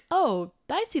be like, oh,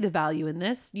 I see the value in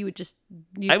this.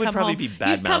 I would probably be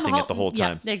bad mouthing it the whole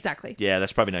time. Yeah, exactly. Yeah,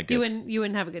 that's probably not good. You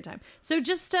wouldn't have a good time. So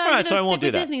just so I won't stick do with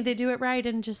that. Disney. They do it right,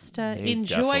 and just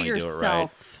enjoy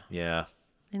yourself. Right. Yeah.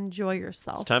 Enjoy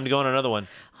yourself. It's time to go on another one.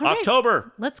 All October.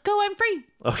 Right. Let's go. I'm free.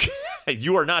 Okay.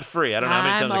 You are not free. I don't know how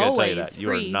many times I got to tell you that. Free.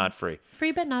 You are not free.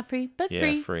 Free, but not free. But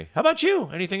free. Yeah, free. How about you?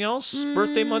 Anything else?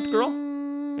 Birthday month girl?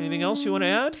 Anything else you want to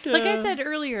add? Like I said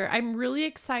earlier, I'm really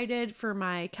excited for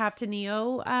my Captain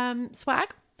EO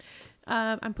swag.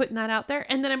 I'm putting that out there.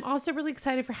 And then I'm also really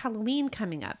excited for Halloween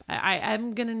coming up.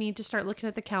 I'm going to need to start looking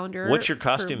at the calendar. What's your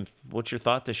costume? What's your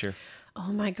thought this year?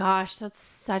 Oh my gosh, that's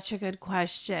such a good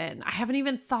question. I haven't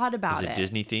even thought about it. Is it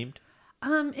Disney themed?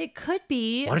 It could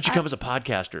be. Why don't you come as a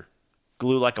podcaster?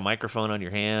 Glue like a microphone on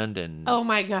your hand and oh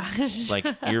my gosh, like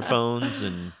earphones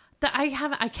and.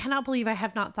 I cannot believe I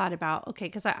have not thought about. Okay,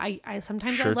 because I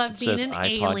sometimes I love being an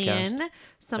alien.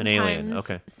 Sometimes,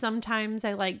 okay. Sometimes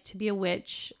I like to be a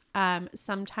witch.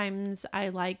 Sometimes I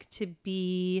like to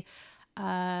be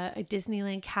a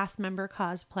Disneyland cast member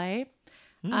cosplay.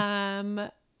 How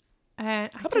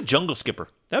about a jungle skipper?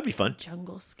 That'd be fun.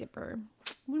 Jungle skipper.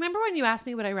 Remember when you asked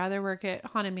me would I rather work at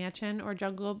Haunted Mansion or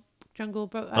Jungle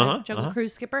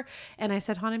Cruise skipper? And I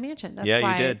said Haunted Mansion. That's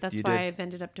why. You did. That's why I've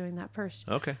ended up doing that first.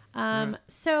 Okay. So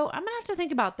I'm gonna have to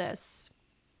think about this.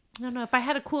 I don't know if I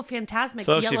had a cool Phantasmic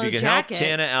Folks, yellow if you can jacket. help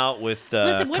Tana out with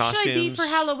Listen, what costumes, should I be for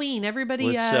Halloween?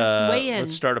 Everybody let's, weigh in.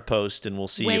 Let's start a post and we'll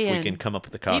see if we can come up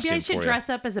with a costume for you. Maybe I should dress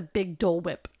up as a big Dole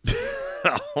Whip.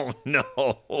 Oh,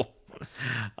 no.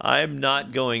 I'm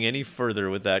not going any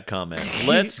further with that comment.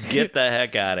 Let's get the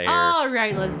heck out of here. All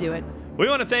right, let's do it. We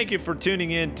want to thank you for tuning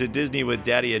in to Disney with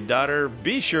Daddy and Daughter.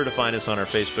 Be sure to find us on our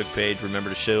Facebook page. Remember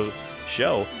to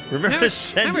remember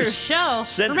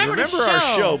our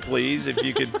show, please. If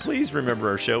you could please remember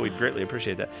our show, we'd greatly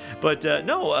appreciate that. But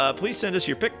please send us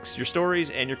your pics, your stories,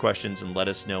 and your questions, and let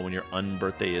us know when your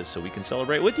unbirthday is so we can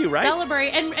celebrate with you, right? Celebrate.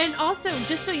 And also,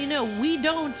 just so you know, we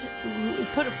don't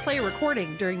play a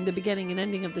recording during the beginning and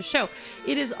ending of the show.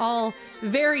 It is all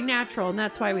very natural, and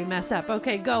that's why we mess up.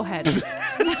 Okay, go ahead.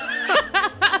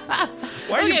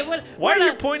 Why are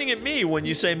you pointing at me when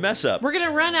you say mess up? We're going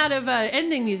to run out of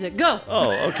ending music. Go.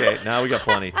 Oh, okay. Now we got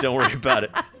plenty. Don't worry about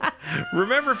it.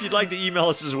 Remember, if you'd like to email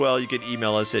us as well, you can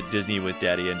email us at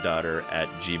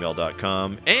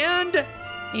disneywithdaddyandDaughter@gmail.com. And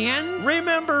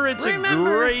remember, it's a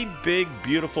great, big,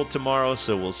 beautiful tomorrow.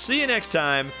 So we'll see you next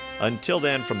time. Until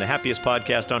then, from the happiest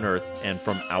podcast on earth and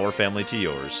from our family to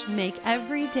yours. Make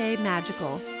every day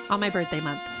magical on my birthday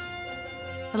month.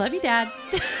 I love you, Dad.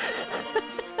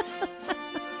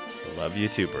 Love you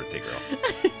too, birthday girl.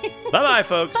 Bye-bye,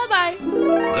 folks. Bye-bye.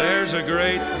 There's a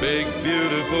great, big,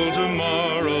 beautiful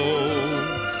tomorrow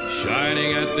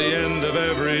shining at the end of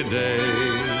every day.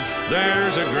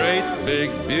 There's a great,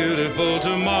 big, beautiful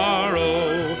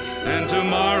tomorrow, and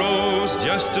tomorrow's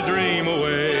just a dream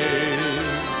away.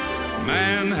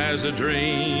 Man has a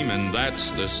dream, and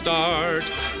that's the start.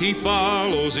 He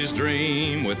follows his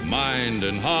dream with mind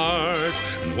and heart.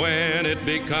 And when it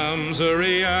becomes a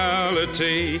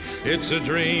reality, it's a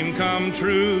dream come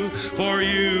true for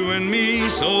you and me.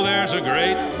 So there's a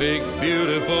great, big,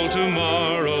 beautiful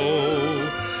tomorrow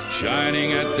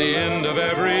shining at the end of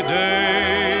every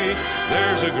day.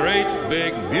 There's a great,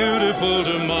 big, beautiful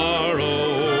tomorrow.